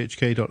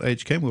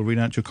 backchat@rthk.hk. We'll read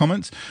out your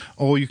comments.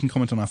 Or you can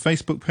comment on our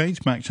Facebook page,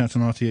 Backchat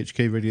on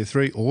RTHK Radio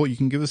 3. Or you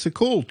can give us a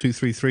call,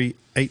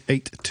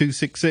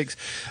 233-88266.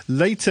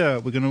 Later,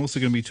 we're also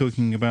going to be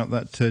talking about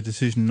that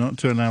decision not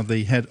to allow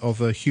the head of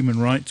Human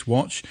Rights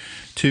Watch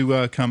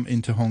to come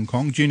into Hong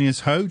Kong.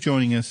 Junius Ho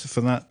joining us for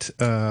that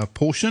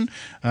portion.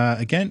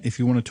 Again, if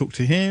you want to talk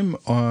to him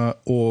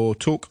or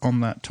talk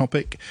on that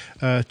topic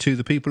to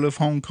the people of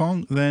Hong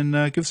Kong, then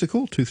give us a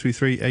call,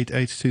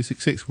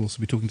 233-88266. We'll also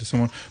be talking to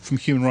someone from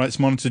Human Rights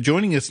Monitor.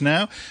 Joining us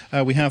now,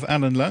 we have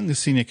Alan Leung, the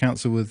senior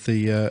counsel with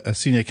the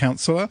senior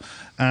counsellor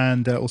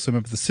and also a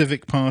member of the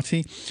Civic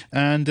Party.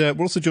 And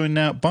we're also joined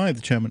now by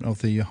the chairman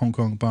of the Hong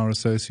Kong Bar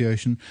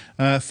Association,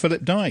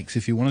 Philip Dykes.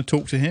 If you want to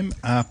talk to him,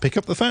 pick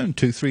up the phone,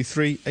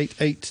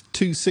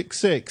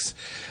 233-88266.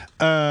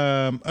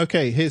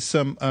 Okay, here's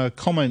some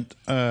comment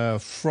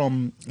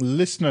from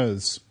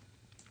listeners.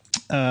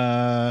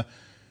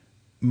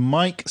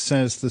 Mike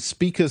says, the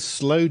speaker's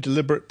slow,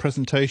 deliberate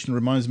presentation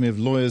reminds me of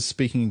lawyers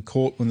speaking in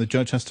court when the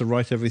judge has to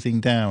write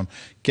everything down.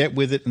 Get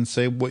with it and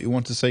say what you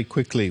want to say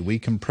quickly. We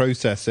can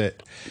process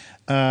it.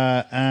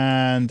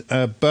 And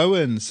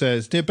Bowen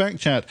says, Dear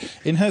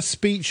Backchat, in her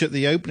speech at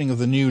the opening of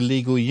the new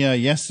legal year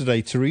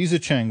yesterday, Theresa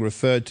Chang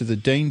referred to the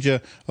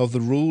danger of the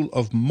rule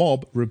of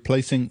mob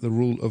replacing the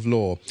rule of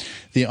law.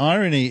 The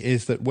irony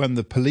is that when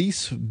the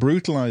police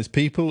brutalise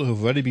people who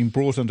have already been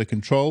brought under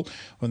control,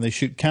 when they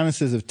shoot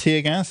canisters of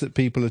tear gas at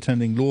people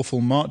attending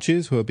lawful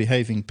marches who are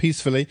behaving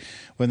peacefully,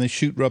 when they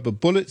shoot rubber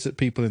bullets at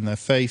people in their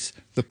face,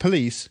 the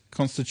police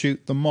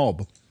constitute the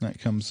mob. That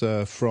comes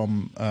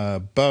from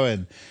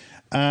Bowen.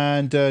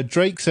 And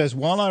Drake says,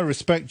 while I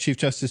respect Chief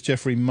Justice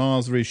Geoffrey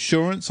Ma's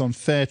reassurance on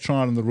fair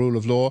trial and the rule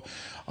of law,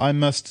 I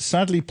must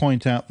sadly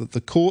point out that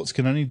the courts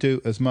can only do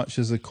as much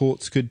as the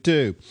courts could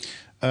do.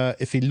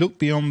 If he looked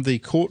beyond the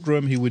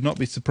courtroom, he would not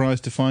be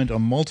surprised to find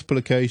on multiple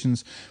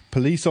occasions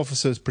police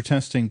officers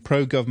protesting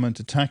pro-government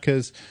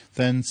attackers,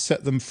 then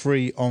set them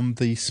free on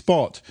the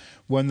spot.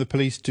 When the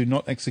police do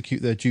not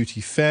execute their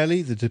duty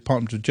fairly, the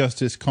Department of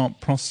Justice can't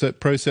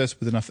process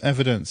with enough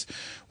evidence.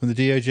 When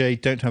the DOJ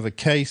don't have a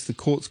case, the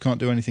courts can't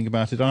do anything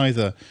about it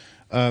either.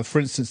 For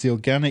instance, the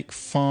organic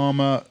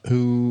farmer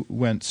who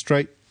went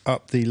straight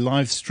up the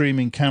live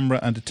streaming camera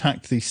and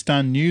attacked the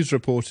Stan News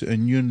reporter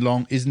in Yuen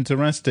Long isn't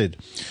arrested.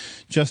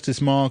 Justice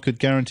Ma could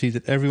guarantee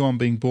that everyone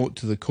being brought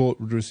to the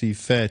court would receive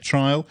fair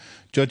trial.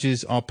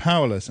 Judges are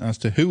powerless as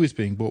to who is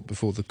being brought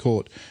before the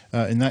court.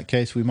 In that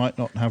case, we might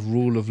not have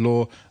rule of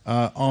law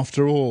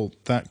after all.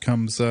 That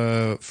comes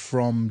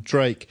from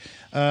Drake.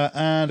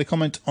 And a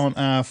comment on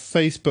our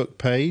Facebook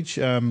page.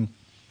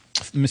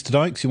 Mr.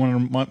 Dykes, you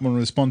might want to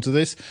respond to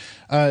this.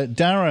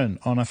 Darren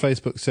on our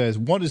Facebook says,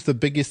 what is the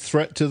biggest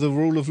threat to the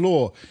rule of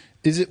law?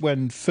 Is it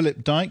when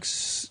Philip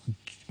Dykes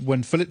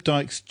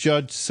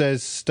judge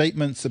says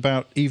statements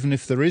about even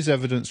if there is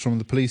evidence from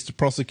the police to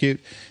prosecute,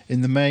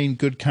 in the main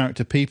good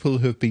character people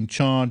who have been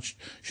charged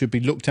should be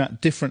looked at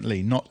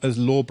differently, not as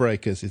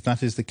lawbreakers? If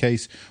that is the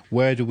case,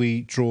 where do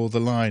we draw the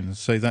line?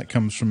 So that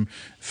comes from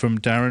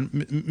Darren.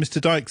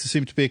 Mr. Dykes, there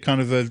seems to be a kind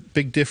of a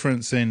big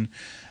difference in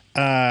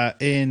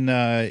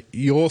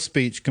your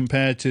speech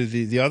compared to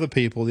the other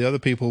people. The other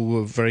people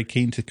were very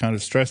keen to kind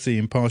of stress the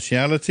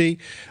impartiality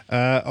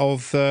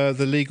of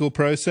the legal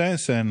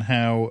process and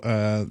how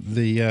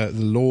the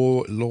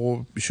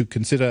law should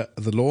consider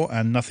the law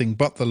and nothing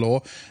but the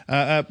law.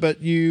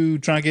 But you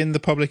drag in the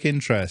public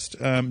interest.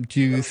 Do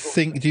you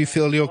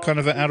feel you're kind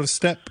of out of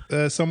step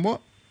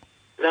somewhat?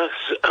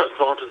 That's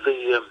part of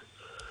the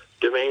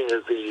domain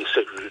of the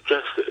Secretary of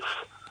Justice.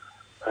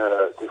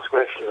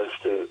 Discretion as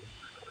to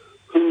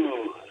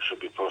who should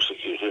be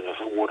prosecuted and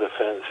for what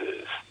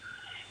offences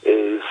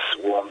is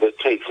one that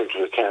takes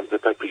into account the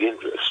public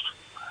interest.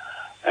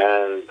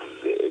 And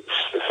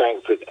it's the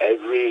fact that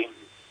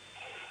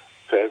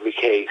for every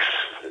case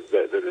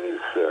that is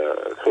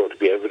thought to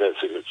be evidence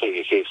that could take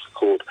a case to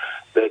court,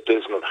 there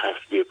does not have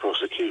to be a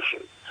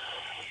prosecution.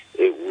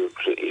 It would,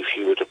 if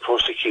you were to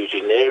prosecute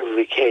in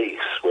every case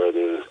where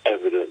there is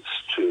evidence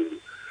to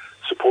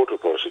support a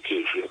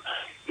prosecution,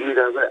 you'd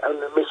have an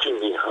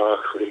unremittingly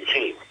harsh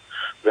regime.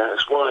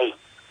 That's why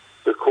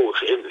the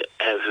courts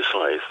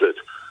emphasise that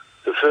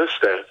the first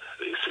step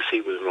is to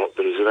see whether or not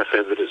there is enough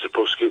evidence to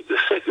prosecute. The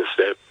second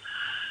step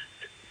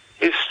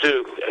is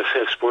to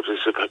assess what is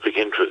the public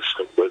interest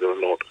and whether or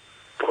not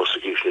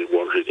prosecution is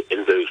warranted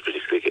in those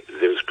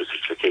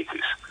particular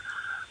cases.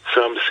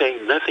 So I'm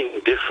saying nothing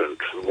different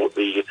from what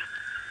the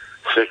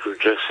Secretary of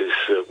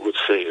Justice would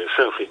say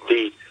herself.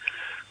 Indeed,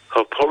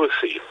 her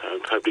policy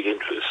on public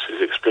interest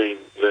is explained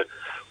in the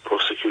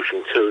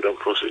prosecution code on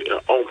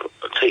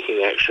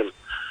taking action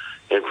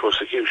in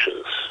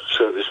prosecutions.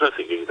 So there's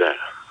nothing in there.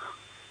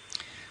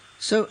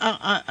 So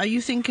are you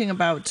thinking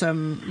about,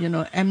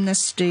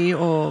 amnesty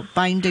or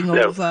binding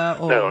over?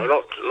 Or... No, I'm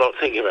not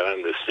thinking about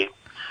amnesty.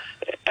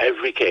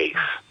 Every case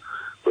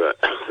where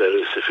there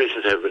is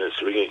sufficient evidence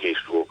to bring a case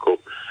before court,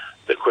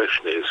 the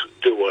question is,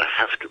 do I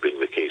have to bring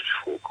the case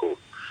before court?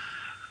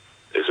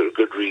 Is there a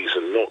good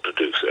reason not to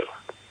do so?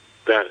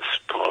 That's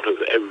part of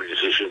every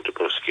decision to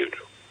prosecute.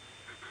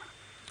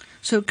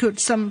 So could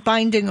some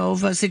binding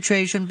over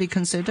situation be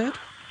considered?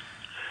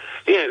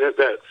 Yeah,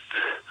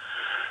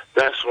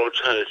 that's an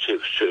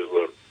alternative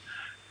to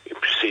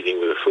proceeding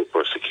with a full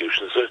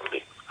prosecution,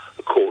 certainly.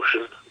 A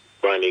caution,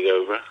 binding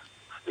over,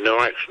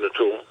 no action at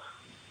all.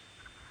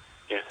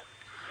 Yeah.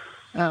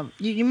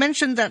 You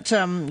mentioned that,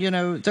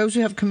 those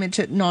who have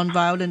committed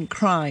non-violent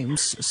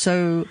crimes,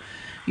 so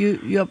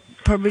you're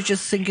probably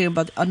just thinking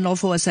about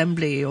unlawful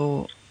assembly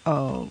or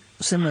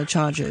similar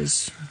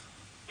charges.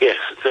 Yes,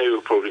 they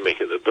will probably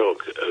make it the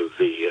bulk of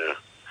the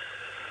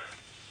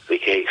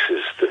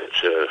cases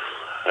that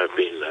have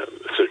been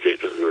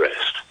subject to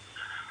arrest.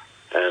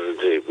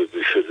 And it would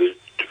be for the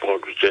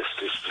Department of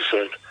Justice to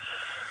decide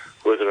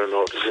whether or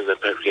not it's in the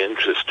public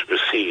interest to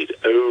proceed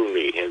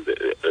only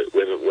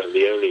when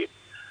the only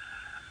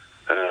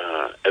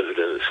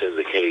evidence in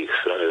the case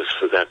is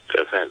for that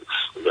offence,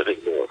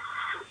 nothing more.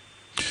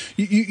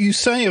 You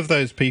say of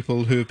those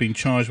people who have been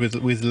charged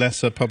with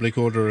lesser public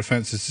order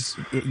offences, this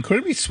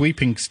incredibly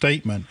sweeping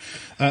statement.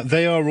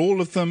 They are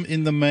all of them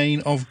in the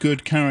main of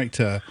good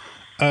character.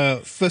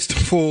 First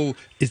of all,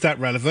 is that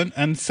relevant?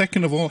 And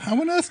second of all,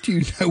 how on earth do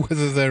you know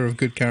whether they're of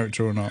good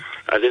character or not?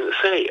 I didn't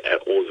say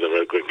all of them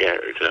are of good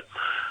character.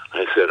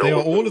 I said they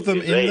are all of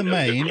them in the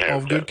main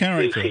of good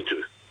character.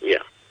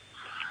 Yeah.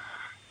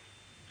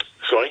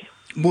 Sorry?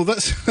 Well,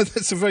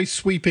 that's a very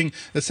sweeping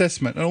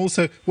assessment. And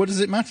also, what does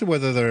it matter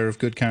whether they're of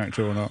good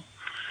character or not?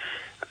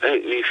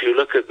 If you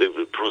look at the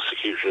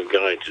prosecution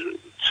guide to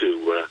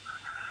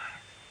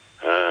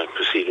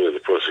proceeding with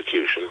the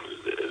prosecution,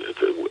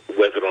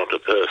 whether or not a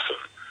person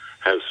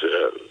has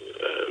a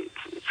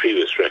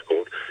previous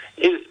record,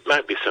 it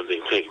might be something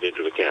taken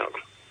into account.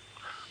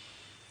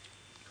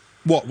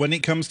 What, when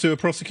it comes to a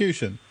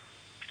prosecution?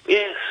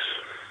 Yes.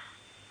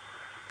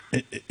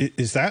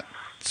 Is that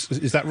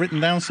written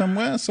down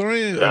somewhere?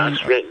 Sorry?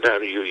 That's written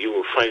down. You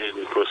will find it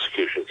in the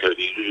prosecution code.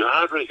 You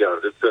hard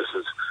regard a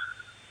person's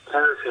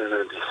character and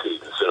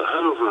antecedents. So a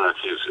whole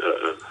variety of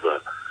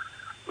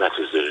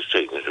matters that are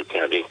taken into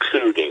account,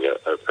 including a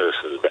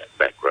person's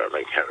background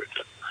and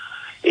character.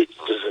 It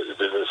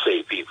doesn't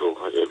say people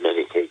in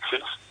many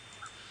cases,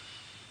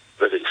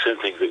 but it's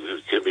something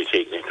that can be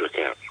taken into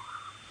account.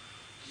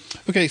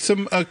 Okay,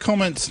 some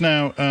comments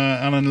now,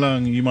 Alan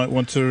Leung, you might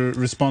want to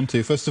respond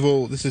to. First of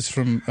all, this is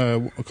from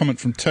a comment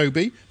from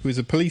Toby, who is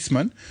a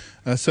policeman,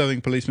 serving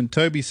policeman.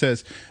 Toby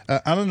says,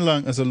 Alan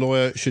Leung, as a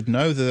lawyer, should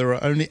know that there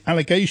are only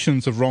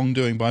allegations of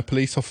wrongdoing by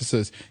police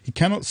officers. He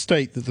cannot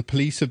state that the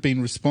police have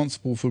been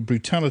responsible for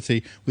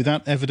brutality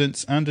without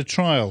evidence and a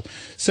trial.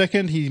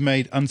 Second, he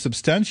made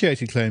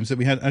unsubstantiated claims that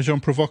we had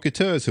agents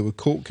provocateurs who were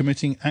caught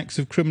committing acts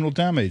of criminal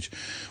damage.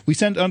 We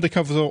send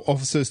undercover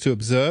officers to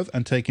observe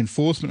and take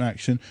enforcement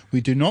action.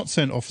 We do not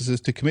send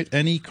officers to commit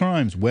any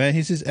crimes. Where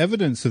is his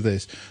evidence of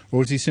this?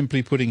 Or is he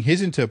simply putting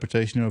his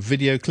interpretation in a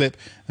video clip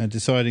and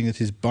deciding that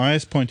his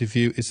biased point of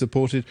view is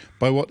supported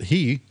by what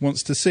he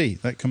wants to see?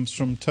 That comes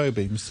from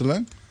Toby. Mr.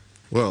 Leung?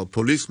 Well,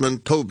 Policeman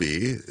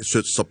Toby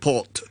should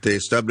support the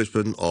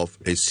establishment of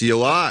a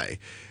COI,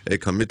 a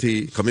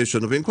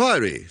commission of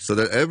inquiry, so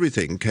that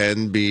everything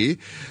can be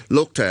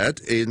looked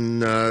at in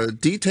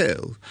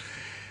detail.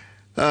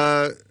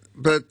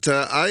 But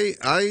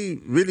I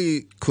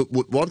really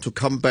would want to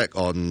come back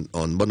on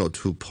one or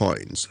 2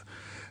 points.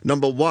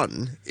 Number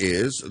one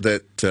is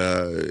that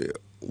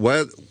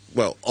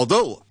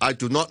although I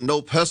do not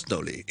know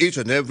personally each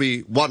and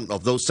every one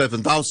of those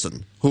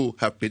 7,000 who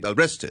have been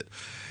arrested,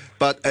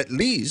 but at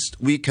least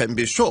we can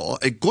be sure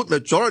a good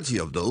majority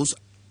of those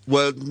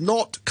were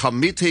not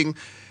committing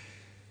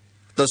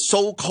the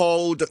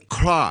so-called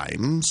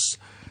crimes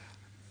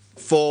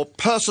for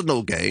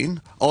personal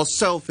gain or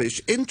selfish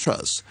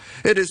interest.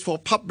 It is for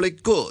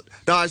public good.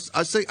 Now,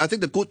 I think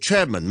the good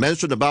chairman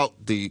mentioned about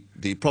the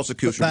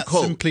prosecution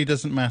code. That simply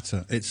doesn't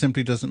matter. It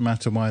simply doesn't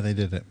matter why they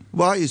did it.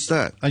 Why is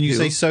that? And you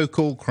say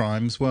so-called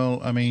crimes. Well,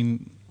 I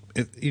mean,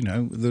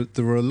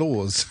 there are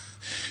laws.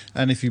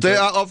 And if you There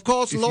are, of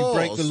course, if laws. you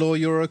break the law,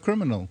 you're a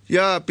criminal.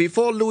 Yeah,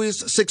 before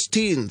Louis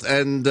XVI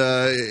and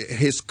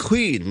his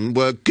queen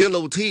were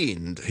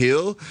guillotined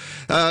here,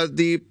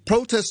 the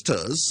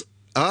protesters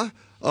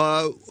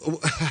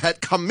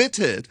had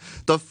committed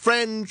the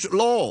French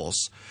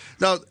laws.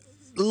 Now,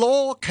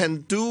 law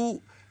can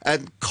do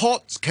and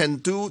courts can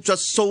do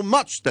just so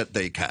much that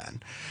they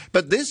can.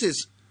 But this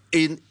is,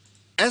 in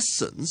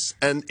essence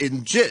and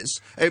in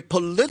gist, a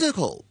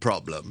political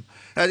problem,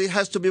 and it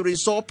has to be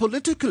resolved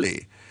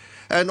politically.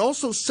 And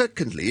also,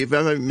 secondly, if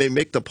I may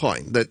make the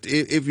point, that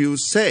if you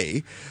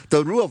say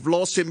the rule of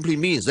law simply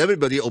means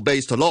everybody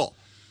obeys the law,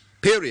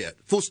 period,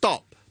 full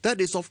stop,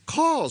 that is, of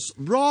course,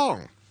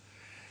 wrong.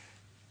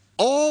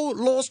 All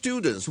law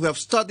students who have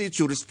studied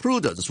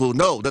jurisprudence will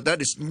know that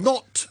that is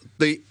not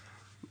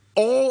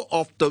all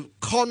of the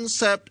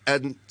concept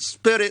and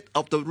spirit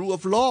of the rule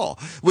of law.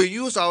 We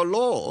use our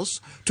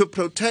laws to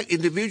protect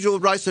individual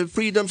rights and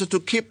freedoms and to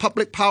keep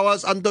public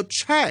powers under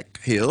check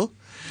here.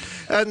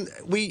 And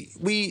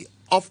we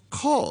of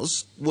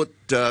course, would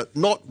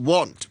not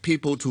want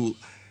people to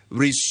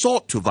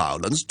resort to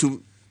violence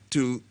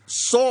to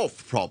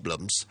solve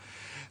problems.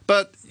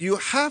 But you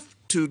have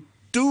to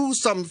do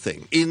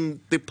something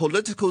in the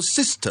political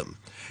system,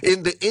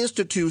 in the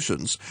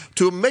institutions,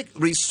 to make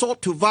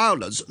resort to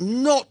violence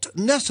not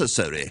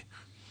necessary.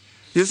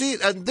 You see,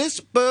 and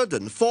this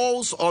burden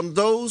falls on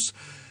those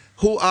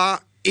who are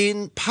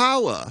in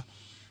power.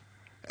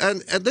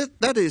 And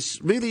that is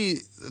really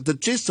the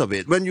gist of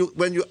it. When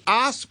you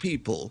ask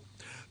people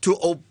to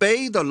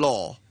obey the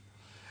law,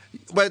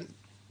 but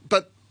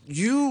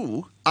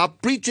you are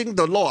breaching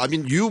the law. I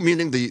mean, you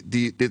meaning the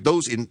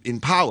those in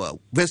power,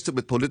 vested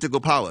with political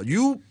power.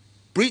 You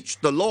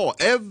breach the law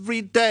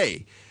every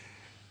day,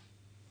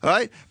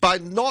 right? By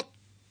not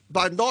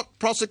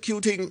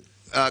prosecuting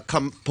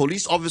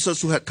police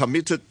officers who had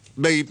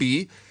may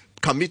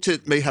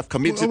have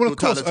committed well, of brutality.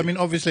 course. I mean,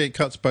 obviously, it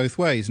cuts both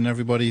ways, and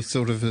everybody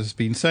sort of has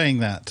been saying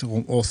that,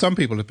 or some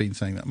people have been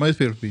saying that. Most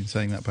people have been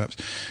saying that, perhaps.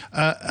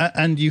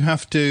 And you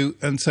have to.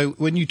 And so,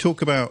 when you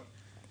talk about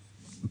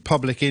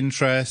public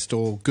interest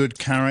or good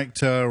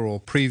character or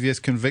previous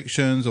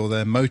convictions or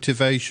their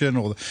motivation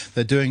or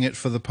they're doing it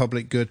for the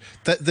public good,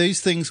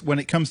 these things, when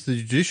it comes to the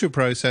judicial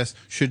process,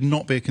 should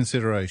not be a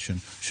consideration,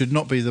 should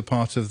not be the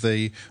part of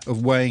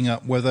weighing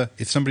up whether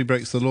if somebody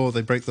breaks the law,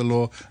 they break the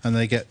law and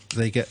they get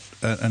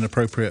an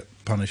appropriate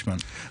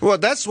punishment. Well,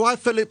 that's why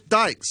Philip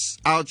Dykes,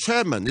 our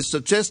chairman, is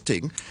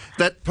suggesting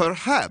that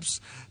perhaps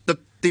the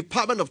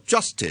Department of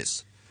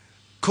Justice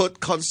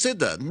could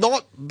consider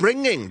not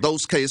bringing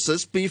those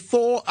cases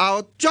before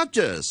our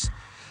judges.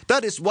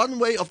 That is one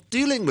way of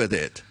dealing with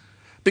it,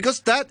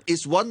 because that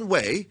is one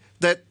way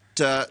that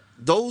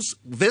those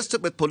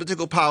vested with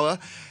political power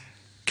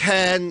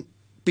can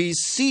be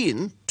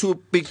seen to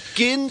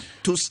begin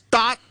to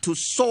start to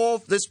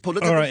solve this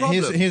political problem. All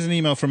right, here's an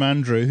email from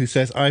Andrew who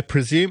says, I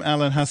presume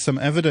Alan has some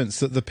evidence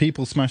that the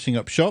people smashing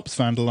up shops,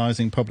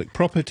 vandalising public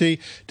property,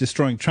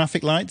 destroying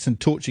traffic lights and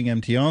torching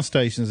MTR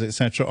stations,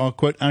 etc. are,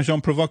 quote,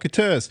 agents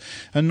provocateurs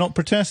and not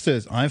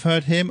protesters. I've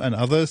heard him and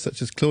others,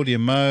 such as Claudia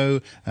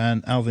Moe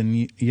and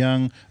Alvin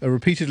Young,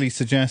 repeatedly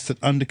suggest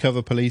that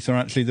undercover police are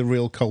actually the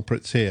real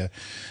culprits here.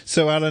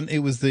 So, Alan, it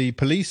was the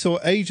police or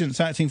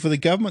agents acting for the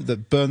government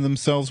that burned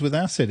themselves with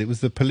acid. It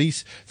was the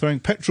police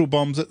throwing petrol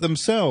bombs at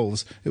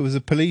themselves. It was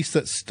the police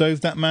that stove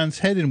that man's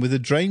head in with a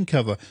drain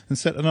cover and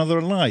set another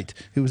alight.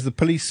 It was the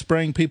police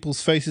spraying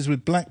people's faces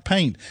with black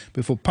paint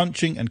before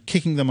punching and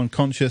kicking them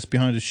unconscious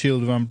behind a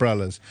shield of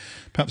umbrellas.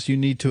 Perhaps you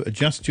need to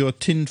adjust your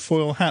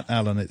tin-foil hat,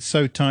 Alan. It's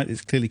so tight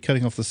it's clearly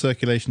cutting off the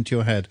circulation to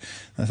your head.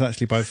 That's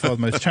actually by far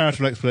the most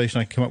charitable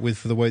explanation I can come up with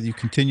for the way that you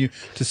continue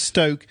to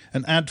stoke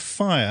and add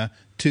fire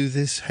to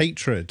this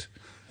hatred.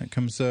 That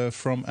comes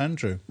from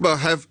Andrew. Well,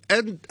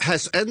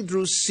 has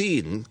Andrew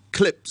seen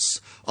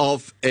clips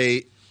of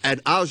an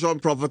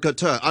agent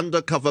provocateur,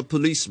 undercover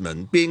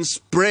policeman, being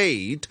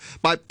sprayed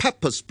by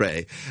pepper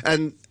spray,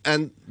 and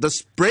the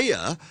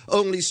sprayer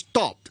only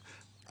stopped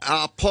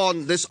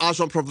upon this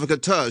agent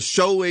provocateur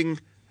showing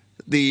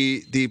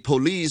the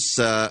police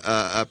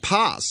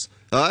pass?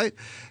 Right?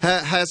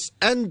 Has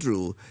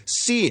Andrew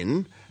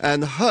seen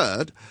and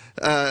heard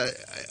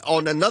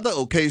on another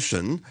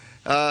occasion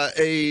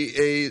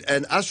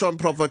an agent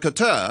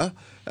provocateur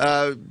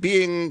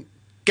being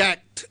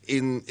gagged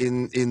in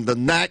the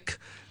neck,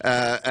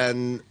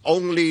 and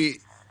only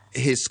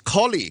his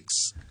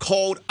colleagues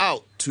called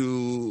out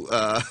to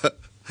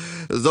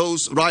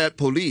those riot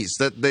police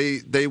that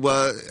they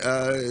were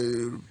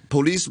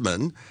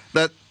policemen,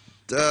 that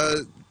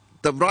the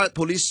riot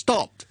police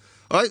stopped.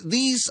 All right?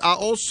 These are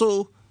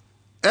also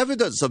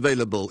evidence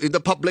available in the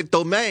public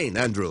domain,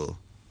 Andrew.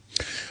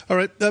 All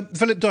right,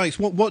 Philip Dykes,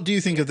 what do you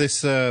think of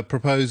this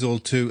proposal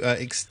to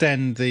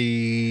extend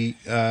the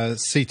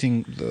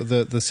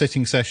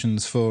sitting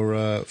sessions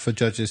for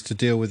judges to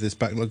deal with this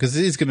backlog? Because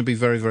it is going to be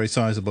very, very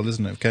sizable,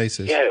 isn't it, of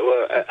cases? Yeah,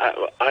 well,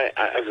 I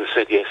as I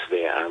said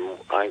yesterday,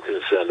 I'm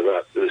concerned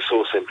about the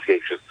resource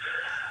implications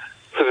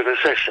for the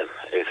profession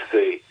if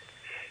the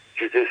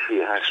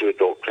judiciary has to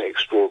adopt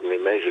extraordinary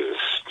measures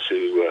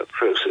to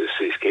process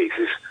these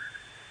cases,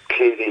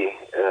 clearly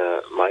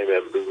my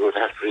members would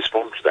have to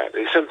respond to that.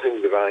 It's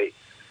something that I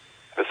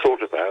have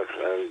thought about,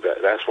 and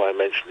that's why I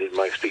mentioned it in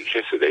my speech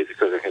yesterday,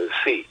 because I can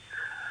see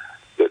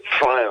that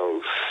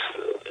trials,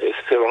 if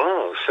there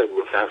are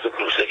several thousand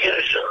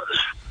prosecutions,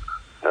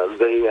 and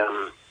they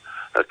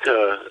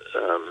occur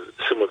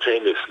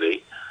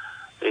simultaneously,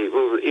 it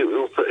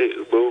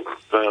will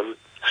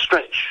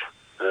stretch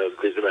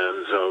the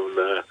demands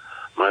on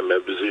my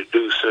members who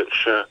do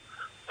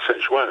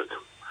such work.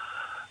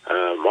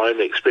 My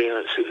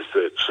experience is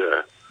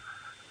that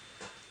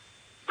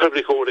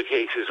public order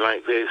cases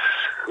like this,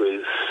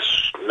 with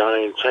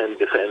 9, 10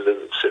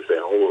 defendants, if they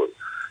all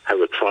have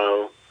a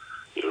trial,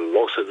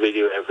 lots of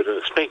video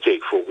evidence, may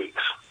take 4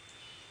 weeks.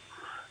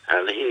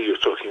 And here you're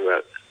talking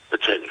about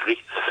potentially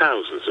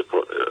thousands of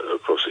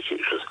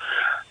prosecutions.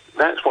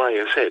 That's why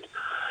I said,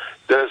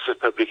 does the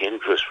public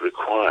interest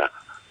require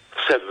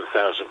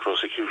 7,000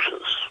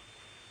 prosecutions?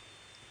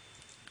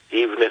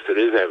 Even if there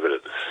is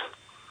evidence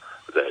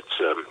that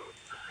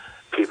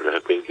people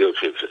have been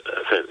guilty of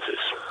offences.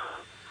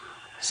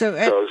 So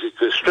it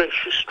could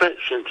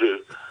stretch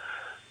into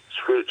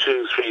through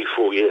 2, 3,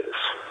 4 years.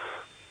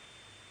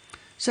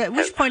 So at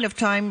which point of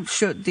time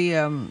should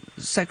the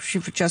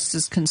Secretary for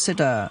Justice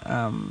consider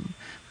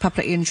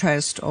public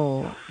interest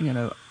or,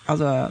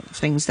 other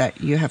things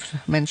that you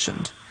have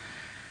mentioned?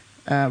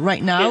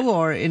 Right now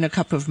or in a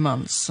couple of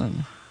months?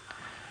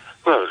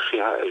 Well, she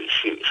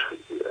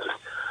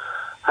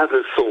had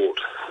a thought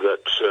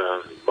that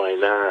by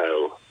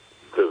now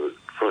the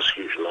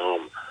prosecution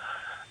arm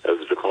of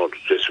the Department of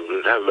Justice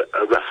would have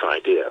a rough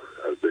idea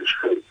of the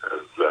shape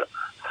of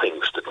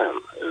things to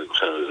come in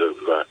terms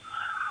of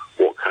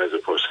what kinds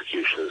of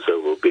prosecutions there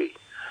will be,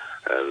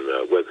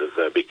 and whether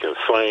they'll be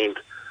confined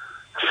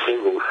to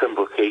single,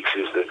 simple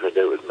cases that we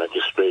know with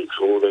magistrates,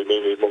 or they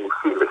may be more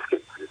serious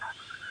cases,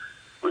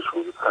 which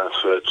will be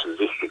transferred to the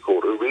district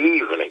court, or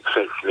even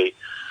exceptionally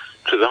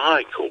to the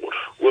High Court.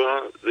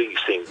 Well, these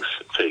things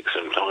take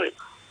some time.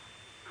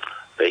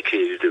 They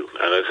clearly do.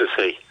 And as I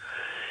say,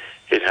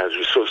 it has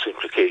resource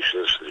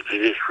implications for the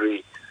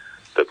judiciary,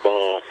 the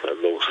bar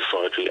and law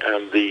society,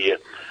 and the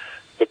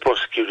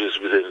prosecutors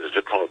within the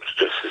Department of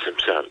Justice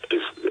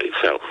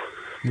itself.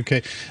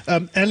 Okay.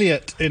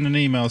 Elliot, in an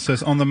email,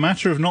 says, on the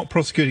matter of not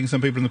prosecuting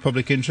some people in the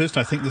public interest,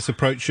 I think this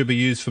approach should be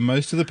used for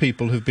most of the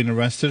people who've been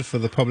arrested for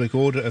the public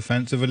order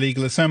offence of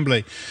illegal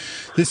assembly.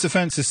 This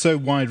offence is so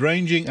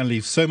wide-ranging and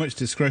leaves so much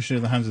discretion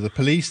in the hands of the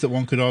police that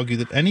one could argue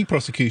that any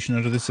prosecution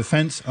under this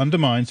offence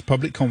undermines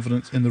public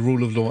confidence in the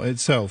rule of law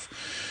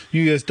itself.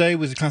 New Year's Day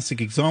was a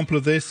classic example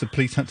of this. The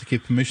police had to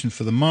give permission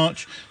for the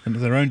march, and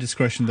at their own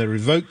discretion they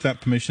revoked that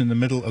permission in the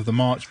middle of the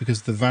march because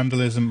of the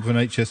vandalism of an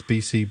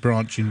HSBC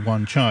branch in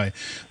Wan Chai.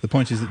 The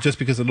point is that just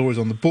because the law is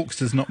on the books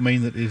does not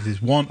mean that it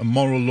is, 1, a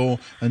moral law,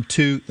 and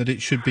 2, that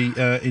it should be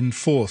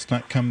enforced.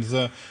 That comes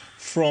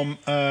from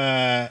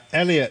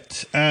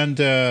Elliot. And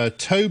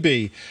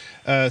Toby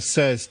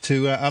says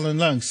to Alan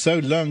Leung,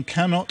 so Leung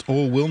cannot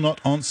or will not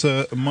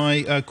answer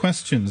my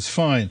questions.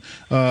 Fine.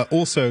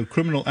 Also,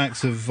 criminal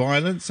acts of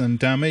violence and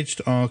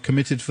damage are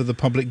committed for the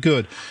public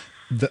good.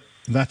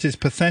 That is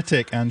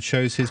pathetic and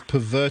shows his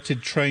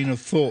perverted train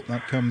of thought.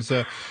 That comes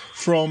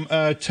from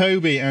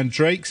Toby. And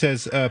Drake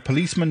says,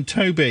 policeman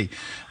Toby,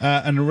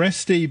 an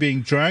arrestee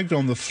being dragged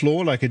on the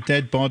floor like a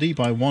dead body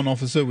by one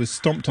officer was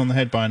stomped on the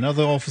head by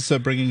another officer,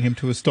 bringing him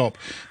to a stop.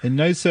 In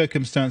no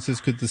circumstances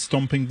could the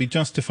stomping be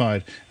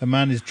justified. A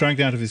man is dragged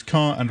out of his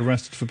car and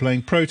arrested for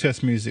playing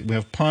protest music. We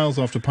have piles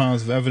after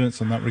piles of evidence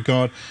in that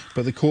regard,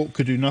 but the court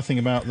could do nothing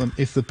about them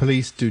if the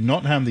police do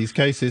not hand these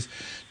cases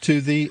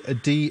to the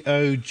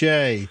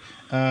DOJ.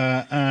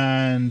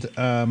 And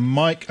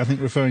Mike, I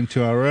think referring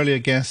to our earlier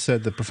guest,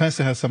 said the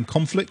professor has some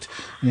conflict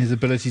in his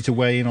ability to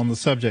weigh in on the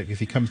subject. If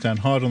he comes down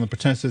hard on the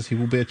protesters, he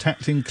will be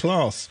attacked in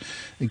class.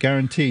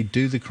 Guaranteed,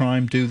 do the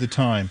crime, do the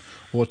time.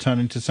 Or turn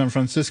into San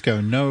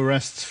Francisco. No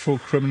arrests for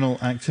criminal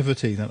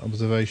activity. That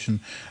observation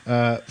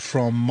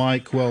from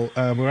Mike. Well,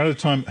 we're out of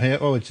time here.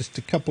 Oh, just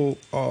a couple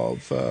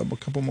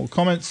more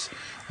comments.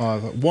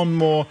 One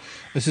more.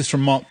 This is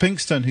from Mark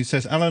Pinkston, who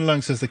says, Alan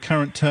Leung says the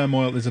current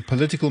turmoil is a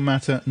political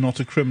matter, not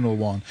a criminal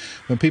one.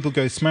 When people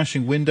go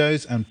smashing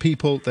windows and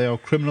people, they are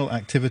criminal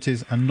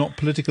activities and not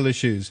political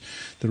issues.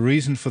 The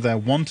reason for their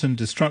wanton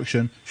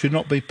destruction should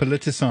not be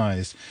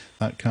politicised.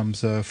 That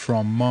comes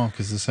from Mark,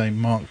 as the same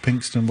Mark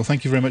Pinkston. Well,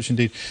 thank you very much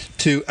indeed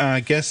to our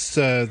guests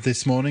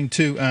this morning,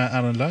 to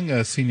Alan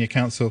Leung, Senior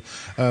Counsel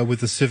with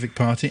the Civic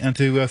Party, and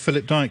to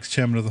Philip Dykes,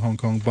 Chairman of the Hong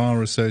Kong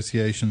Bar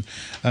Association.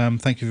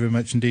 Thank you very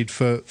much indeed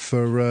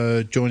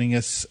for joining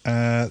us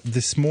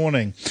this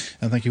morning.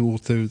 And thank you all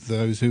to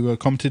those who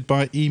commented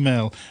by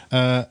email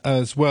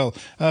as well.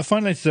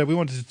 Finally today, we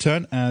wanted to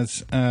turn,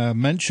 as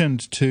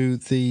mentioned, to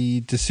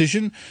the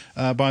decision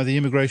by the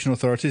immigration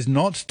authorities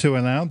not to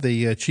allow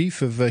the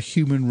chief of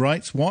Human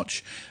Rights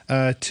Watch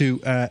to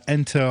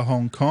enter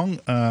Hong Kong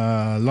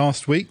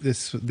last week.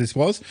 This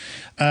was.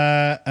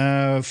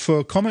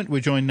 For comment, we're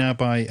joined now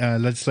by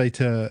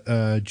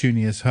legislator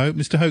Junius Ho.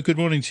 Mr. Ho, good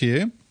morning to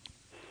you.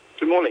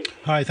 Good morning.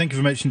 Hi, thank you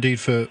very much indeed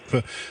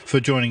for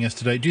joining us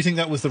today. Do you think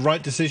that was the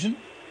right decision?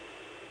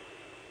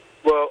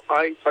 Well,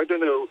 I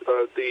don't know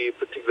the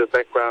particular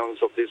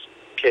backgrounds of this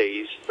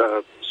case.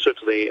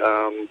 Certainly,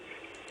 Hong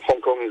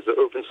Kong is an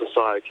open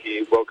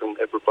society. Welcome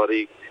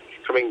everybody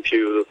coming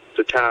to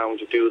the town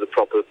to do the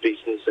proper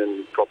business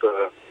and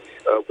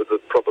with the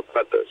proper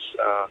purpose.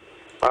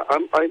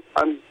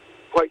 I'm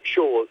quite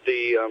sure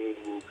the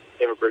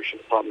Immigration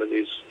Department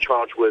is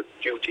charged with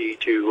duty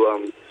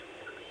to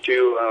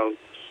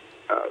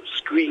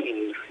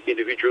screen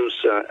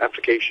individuals'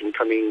 application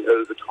coming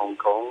over to Hong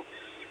Kong.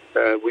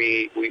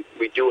 We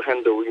do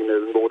handle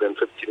more than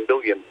 15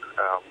 million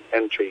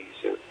entries,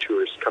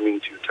 tourists coming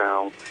to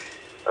town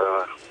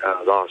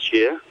last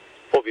year.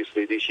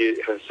 Obviously, this year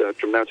has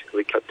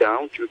dramatically cut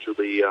down due to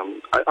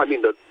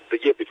the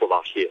year before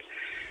last year.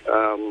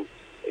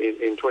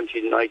 In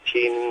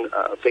 2019,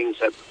 things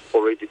have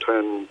already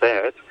turned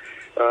bad.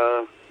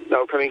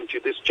 Now, coming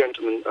to this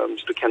gentleman,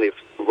 Mr. Kenneth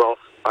Roth,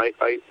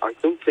 I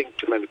don't think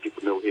too many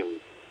people know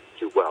him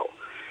too well.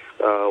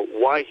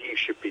 Why he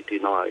should be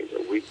denied,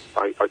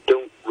 I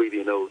don't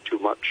really know too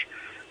much.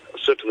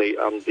 Certainly,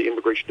 the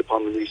Immigration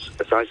Department is,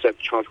 as I said,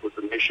 charged with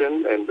the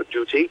mission and the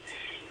duty,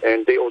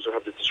 and they also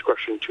have the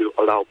discretion to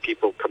allow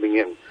people coming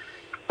in.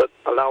 But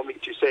allow me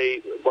to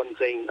say one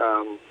thing.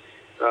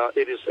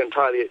 It is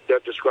entirely their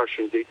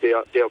discretion. They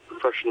are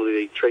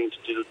professionally trained to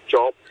do the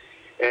job,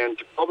 and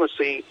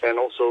diplomacy and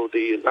also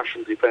the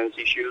national defense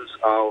issues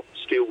are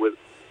still with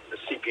the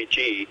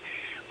CPG.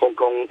 Hong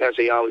Kong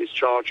SAR is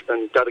charged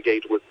and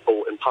delegated with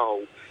or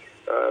empowered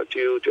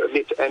to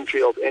admit the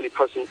entry of any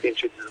person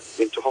into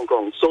Hong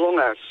Kong, so long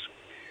as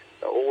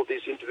all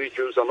these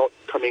individuals are not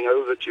coming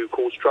over to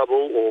cause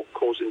trouble or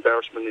cause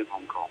embarrassment in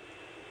Hong Kong.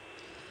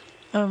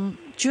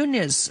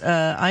 Junius,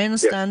 I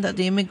understand that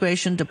the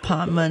Immigration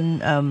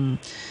Department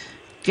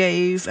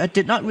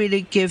did not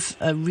really give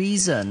a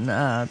reason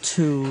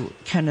to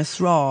Kenneth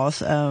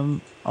Roth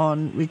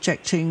on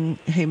rejecting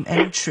him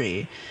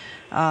entry.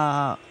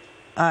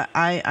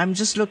 I'm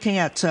just looking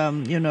at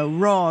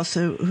Roth,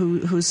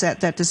 who said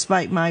that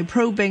despite my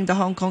probing, the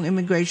Hong Kong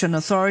immigration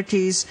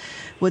authorities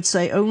would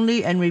say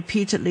only and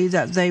repeatedly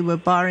that they were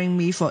barring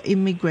me for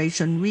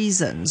immigration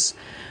reasons.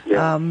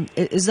 Yeah.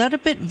 Is that a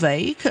bit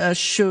vague?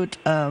 Should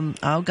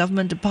our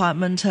government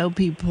department tell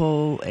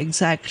people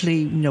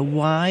exactly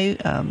why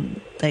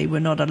they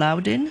were not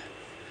allowed in?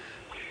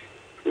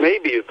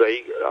 Maybe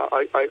vague.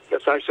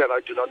 As I said,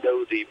 I do not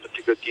know the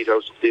particular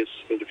details of this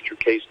individual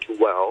case too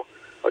well.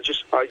 I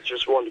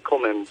just want to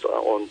comment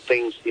on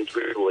things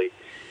individually.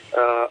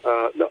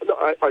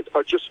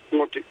 I just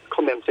want to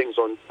comment things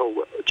on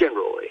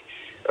generally.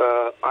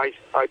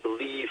 I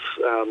believe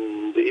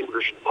the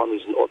Immigration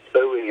Department is not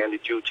owing any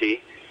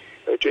duty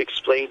to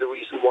explain the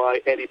reason why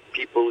any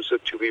people are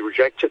to be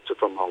rejected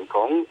from Hong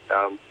Kong.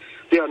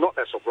 They are not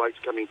as of right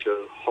coming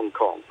to Hong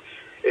Kong.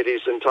 It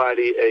is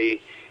entirely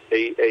a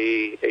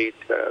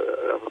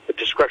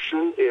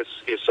discretion.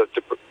 Is a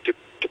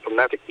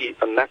diplomatic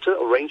matter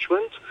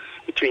arrangement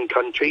between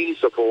countries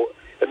for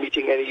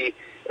admitting any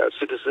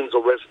citizens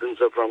or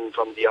residents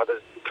from the other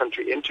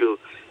country into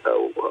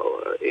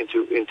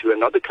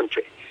another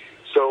country.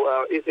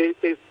 So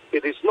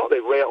it is not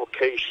a rare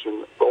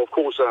occasion. But of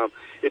course,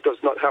 it does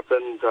not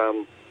happen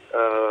to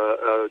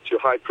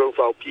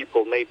high-profile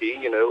people, maybe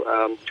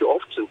too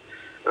often.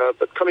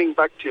 But coming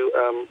back to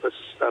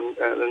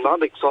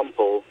another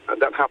example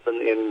that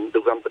happened in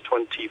November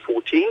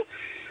 2014,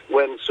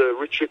 when Sir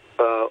Richard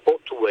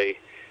Otway,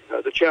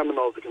 the chairman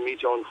of the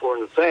Committee on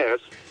Foreign Affairs,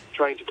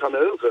 trying to come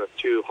over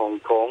to Hong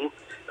Kong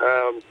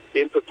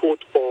in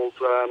purport of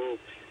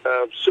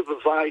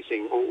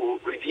supervising or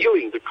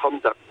reviewing the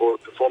conduct or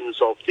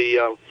performance of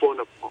the Foreign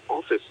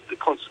Office, the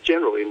Consul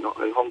General in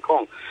Hong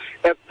Kong,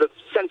 at the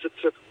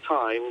sensitive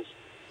times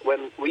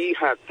when we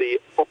had the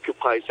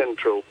Occupy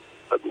Central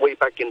way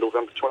back in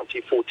November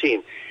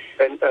 2014.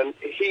 And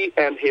he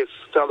and his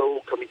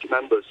fellow committee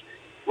members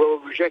were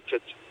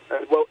rejected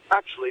and were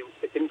actually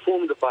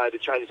informed by the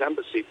Chinese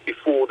embassy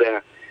before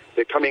they're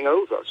coming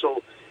over.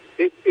 So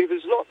it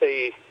is not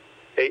a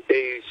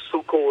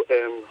so-called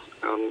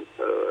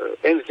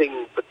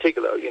anything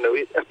particular.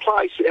 It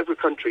applies to every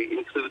country,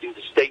 including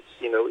the states.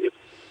 If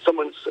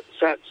someone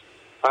says,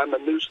 I'm a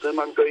Muslim,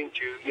 I'm going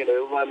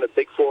to run a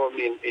big forum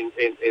in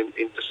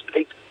the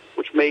state,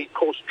 which may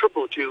cause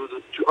trouble to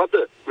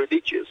other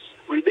religions,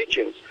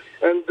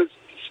 and the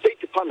State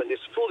Department is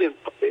fully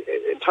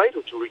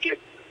entitled to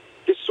reject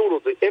this sort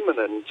of the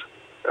imminent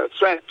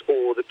threat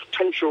or the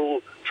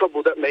potential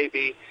trouble that may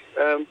be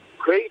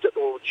created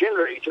or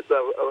generated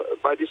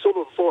by this sort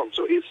of forum.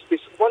 So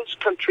it's one's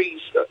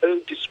country's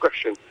own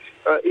discretion.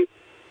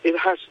 It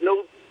has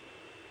no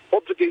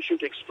obligation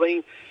to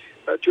explain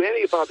to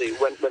anybody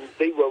when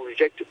they were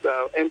rejected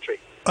entry.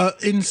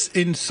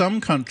 In some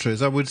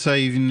countries, I would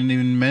say even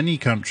in many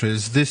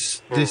countries,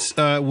 this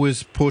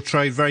was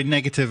portrayed very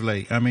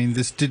negatively. I mean,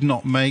 this did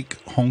not make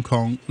Hong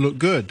Kong look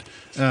good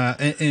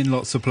in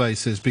lots of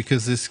places,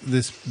 because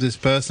this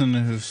person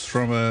who's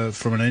from a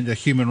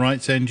human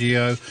rights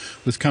NGO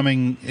was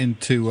coming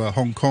into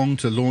Hong Kong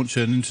to launch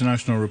an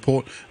international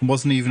report and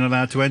wasn't even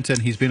allowed to enter,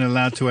 and he's been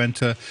allowed to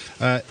enter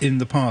in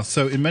the past.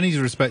 So in many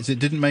respects, it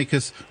didn't make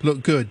us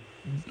look good.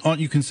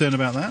 Aren't you concerned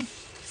about that?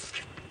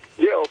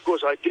 Yeah, of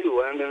course I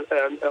do, and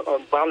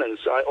on balance,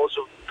 I'm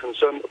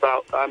concerned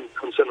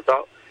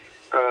about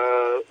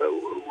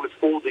with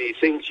all the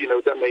things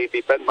that may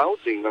be bad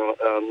mouthing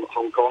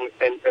Hong Kong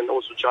and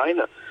also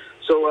China.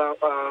 So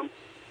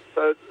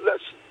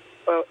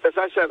as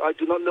I said, I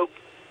do not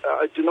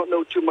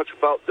know too much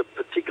about the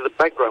particular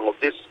background of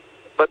this,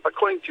 but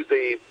according to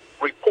the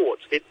report,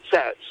 it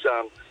says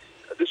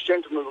this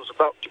gentleman was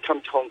about to come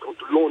to Hong Kong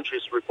to launch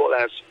his report,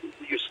 as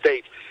you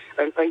state,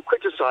 and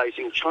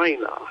criticizing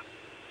China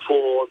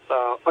for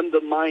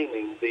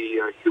undermining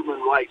the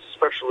human rights,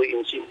 especially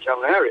in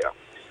Xinjiang area.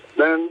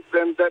 Then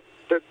that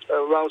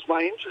aroused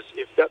my interest.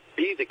 If that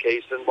be the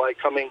case, then why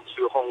coming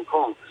to Hong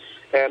Kong?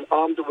 And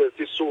armed with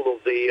this sort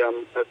of the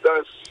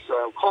adverse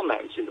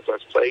comments in the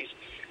first place,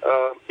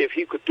 if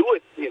he could do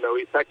it,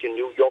 back in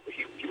New York,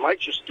 he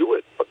might just do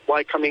it. But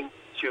why coming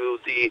to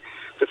the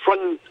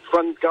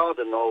front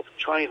garden of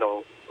China,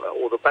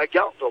 or the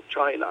backyard of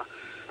China?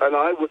 And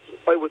I would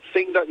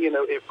think that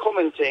if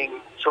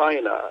commenting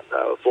China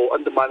for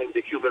undermining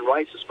the human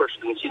rights,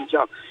 especially in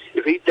Xinjiang,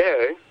 if he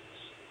dared,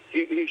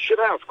 he should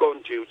have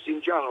gone to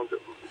Xinjiang,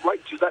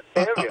 right to that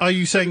area. Are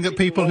you saying that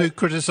people who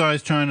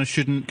criticise China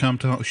should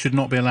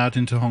not be allowed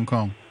into Hong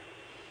Kong?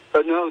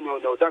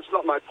 No, that's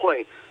not my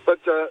point.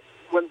 But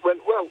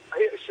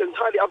it's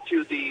entirely up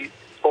to the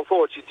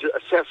authority to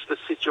assess the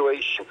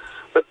situation.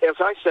 But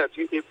as I said,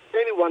 if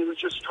anyone who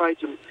just trying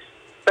to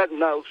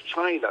badmouth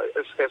China,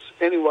 as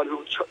anyone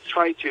who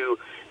try to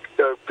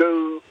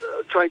go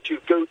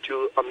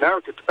to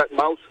America to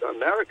badmouth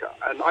America,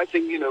 and I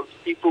think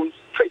equal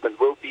treatment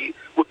would be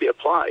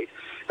applied.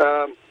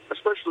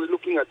 Especially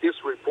looking at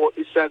this report,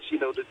 it says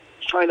that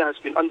China has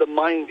been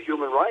undermining the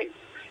human rights.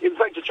 In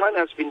fact, China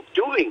has been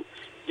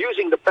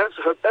using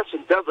her best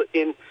endeavor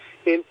in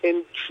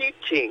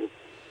treating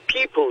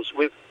peoples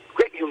with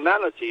great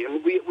humanity,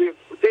 and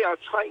they are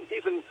trying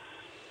even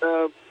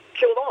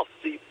kill off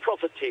the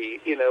property,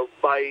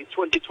 by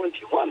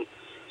 2021.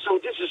 So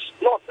this is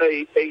not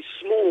a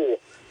small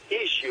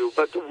issue,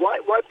 but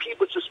why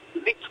people just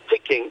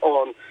nitpicking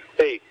on,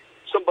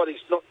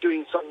 somebody's not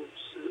doing some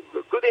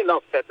good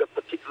enough at a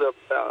particular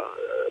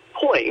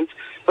point,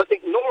 but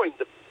ignoring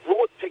the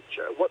broad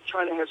picture, what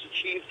China has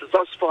achieved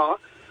thus far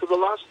for the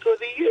last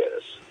 30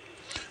 years.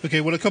 Okay,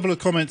 well, a couple of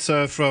comments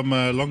from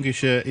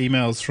longish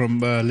emails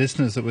from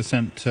listeners that were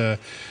sent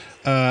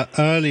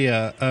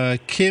earlier.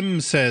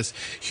 Kim says,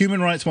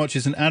 Human Rights Watch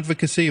is an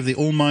advocacy of the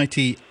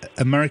almighty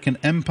American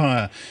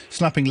empire,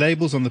 slapping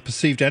labels on the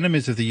perceived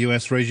enemies of the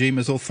US regime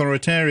as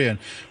authoritarian.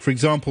 For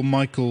example,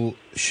 Michael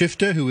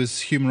Shifter, who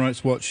was Human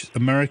Rights Watch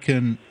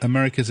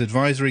America's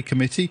Advisory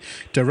Committee,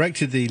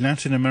 directed the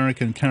Latin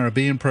American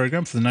Caribbean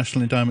Program for the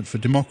National Endowment for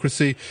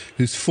Democracy,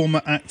 whose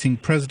former acting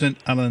president,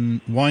 Alan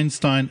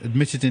Weinstein,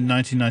 admitted in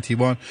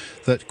 1991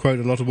 that, quote,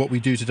 a lot of what we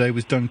do today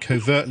was done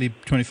covertly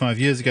 25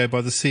 years ago by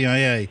the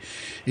CIA.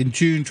 In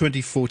June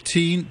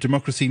 2014,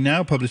 Democracy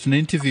Now! Published an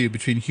interview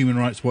between Human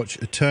Rights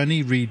Watch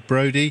attorney Reed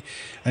Brody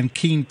and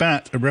Keen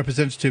Batt, a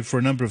representative for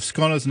a number of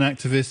scholars and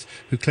activists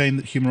who claim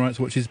that Human Rights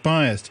Watch is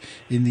biased.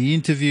 In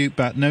the interview,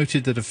 Batt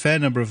noted that a fair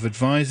number of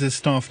advisors,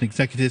 staff and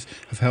executives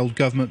have held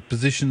government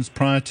positions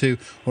prior to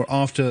or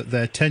after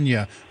their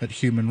tenure at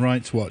Human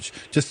Rights Watch.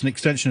 Just an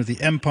extension of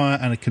the empire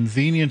and a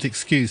convenient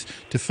excuse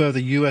to further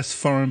US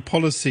foreign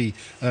policy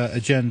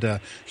agenda.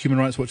 Human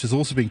Rights Watch has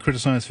also been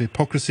criticised for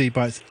hypocrisy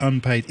by its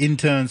unpaid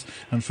interns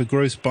and for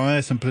gross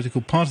bias and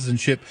political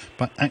partisanship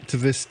by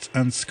activists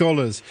and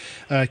scholars.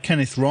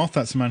 Kenneth Roth,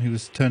 that's the man who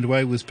was turned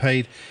away, was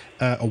paid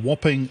a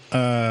whopping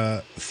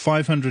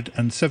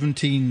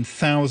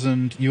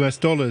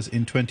 $517,000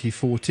 in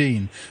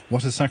 2014.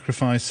 What a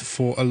sacrifice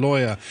for a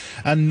lawyer.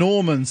 And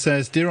Norman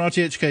says, Dear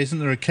RTHK, isn't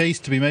there a case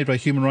to be made by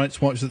Human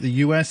Rights Watch that the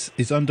US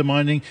is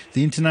undermining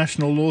the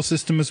international law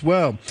system as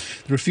well?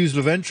 The refusal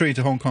of entry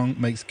into Hong Kong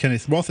makes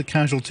Kenneth Roth a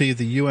casualty of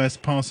the US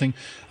passing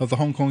of the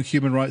Hong Kong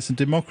Human Rights and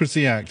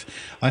Democracy Act.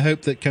 I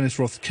hope that Kenneth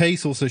Roth's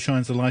case also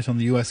shines a light on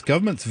the US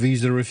government's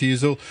visa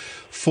refusal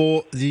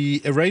for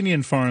the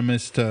Iranian foreign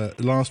minister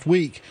last week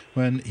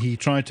when he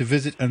tried to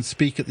visit and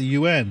speak at the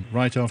UN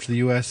right after the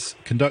US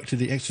conducted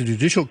the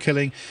extrajudicial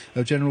killing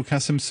of General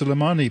Qasem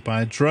Soleimani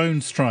by a drone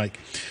strike.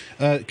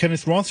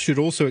 Kenneth Roth should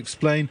also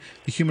explain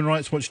the Human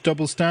Rights Watch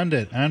double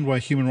standard and why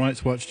Human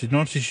Rights Watch did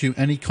not issue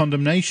any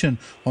condemnation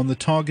on the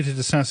targeted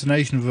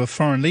assassination of a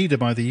foreign leader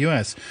by the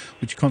US,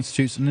 which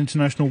constitutes an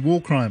international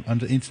war crime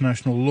under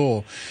international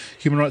law.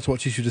 Human Rights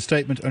Watch issued a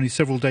statement only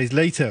several days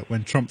later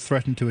when Trump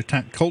threatened to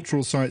attack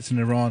cultural sites in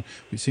Iran,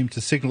 which seemed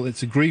to signal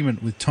its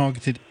agreement with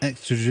targeted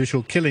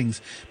extrajudicial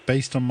killings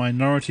based on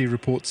Minority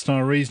Report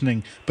style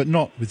reasoning, but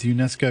not with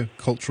UNESCO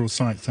cultural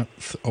sites.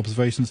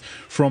 Observations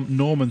from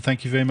Norman.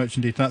 Thank you very much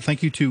indeed for that.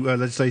 Thank you to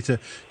legislator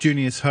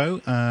Junius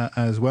Ho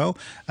as well.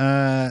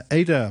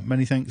 Ada,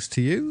 many thanks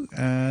to you.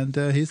 And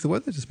here's the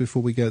weather just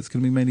before we go. It's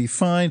going to be mainly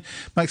fine.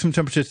 Maximum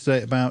temperature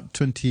today about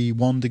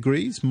 21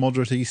 degrees.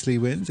 Moderate easterly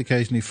winds,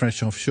 occasionally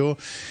fresh offshore.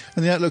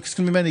 And the outlook is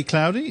going to be mainly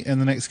cloudy in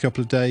the next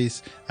couple of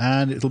days.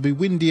 And it'll be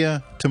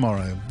windier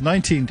tomorrow.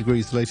 19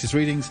 degrees, the latest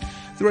readings.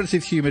 The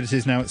relative humidity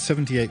is now at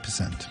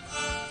 78%.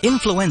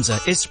 Influenza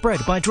is spread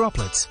by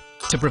droplets.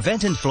 To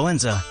prevent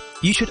influenza,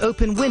 you should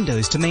open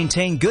windows to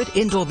maintain good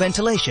indoor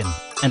ventilation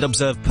and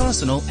observe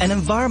personal and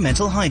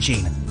environmental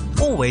hygiene.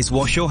 Always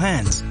wash your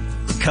hands.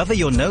 Cover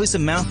your nose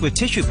and mouth with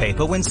tissue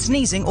paper when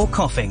sneezing or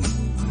coughing.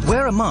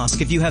 Wear a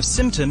mask if you have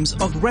symptoms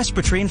of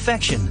respiratory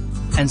infection,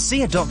 and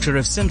see a doctor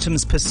if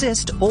symptoms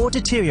persist or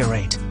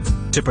deteriorate.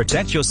 To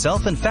protect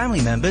yourself and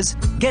family members,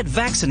 get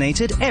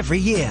vaccinated every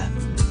year.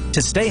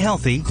 To stay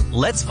healthy,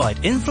 let's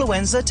fight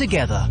influenza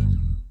together.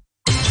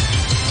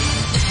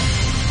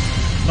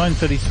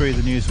 9:33,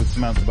 the news with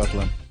Samantha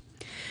Butler.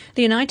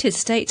 The United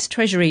States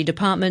Treasury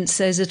Department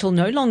says it'll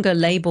no longer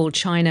label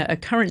China a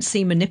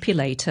currency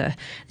manipulator.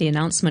 The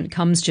announcement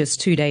comes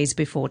just 2 days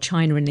before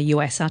China and the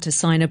US are to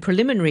sign a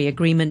preliminary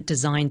agreement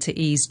designed to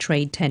ease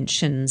trade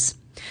tensions.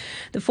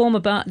 The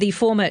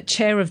former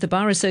chair of the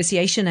Bar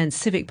Association and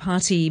Civic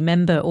Party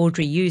member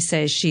Audrey Yu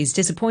says she's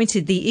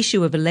disappointed the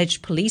issue of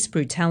alleged police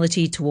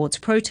brutality towards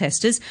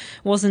protesters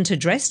wasn't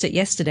addressed at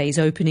yesterday's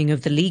opening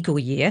of the legal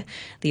year.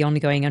 The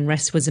ongoing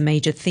unrest was a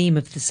major theme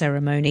of the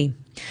ceremony.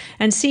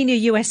 And senior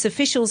US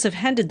officials have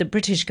handed the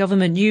British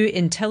government new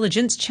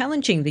intelligence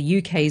challenging the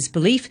UK's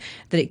belief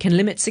that it can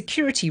limit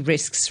security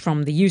risks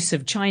from the use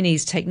of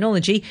Chinese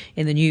technology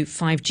in the new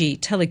 5G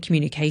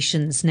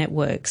telecommunications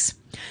networks.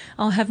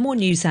 I'll have more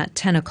news at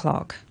 10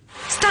 o'clock.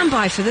 Stand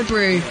by for the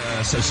brew.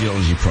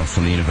 Sociology prof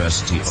from the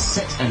university,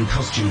 set and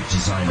costume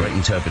designer, great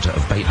interpreter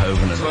of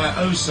Beethoven, and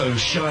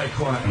oh-so-shy,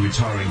 quiet and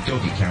retiring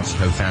doggy council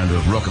co-founder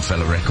of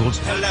Rockefeller Records.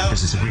 Hello.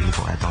 This is really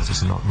for adults,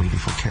 it's not really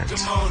for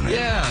kids.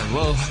 Yeah,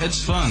 well,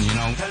 it's fun, you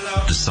know.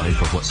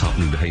 Decipher what's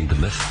happening behind the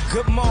myth.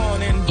 Good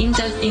morning.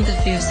 In-depth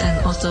interviews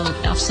and also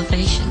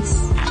observations.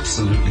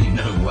 Absolutely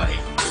no way.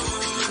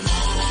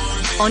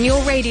 On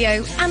your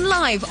radio and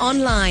live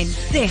online,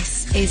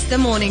 this is The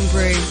Morning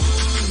Brew.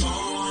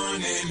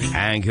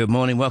 And good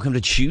morning, welcome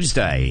to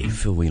Tuesday.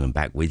 Phil Whelan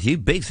back with you.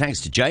 Big thanks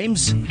to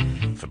James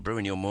for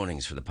brewing your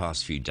mornings for the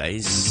past few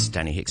days.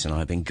 Danny Hicks and I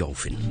have been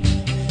golfing.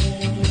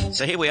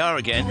 So here we are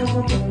again.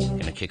 Going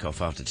to kick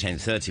off after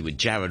 10:30 with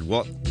Jared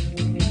Watt.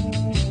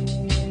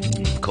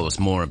 Of course,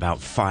 more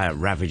about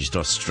fire-ravaged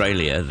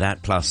Australia,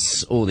 that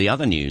plus all the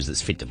other news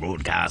that's fit to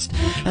broadcast,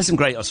 and some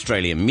great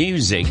Australian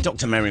music.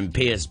 Dr. Merrin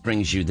Pierce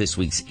brings you this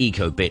week's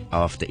Eco Bit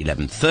after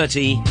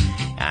 11:30,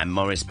 and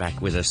Morris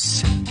back with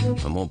us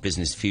for more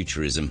business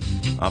futurism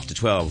after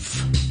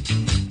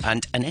 12.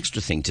 And an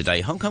extra thing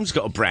today, Hong Kong's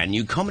got a brand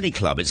new comedy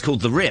club. It's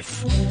called The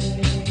Riff,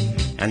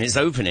 and it's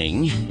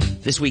opening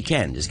this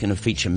weekend. It's going to feature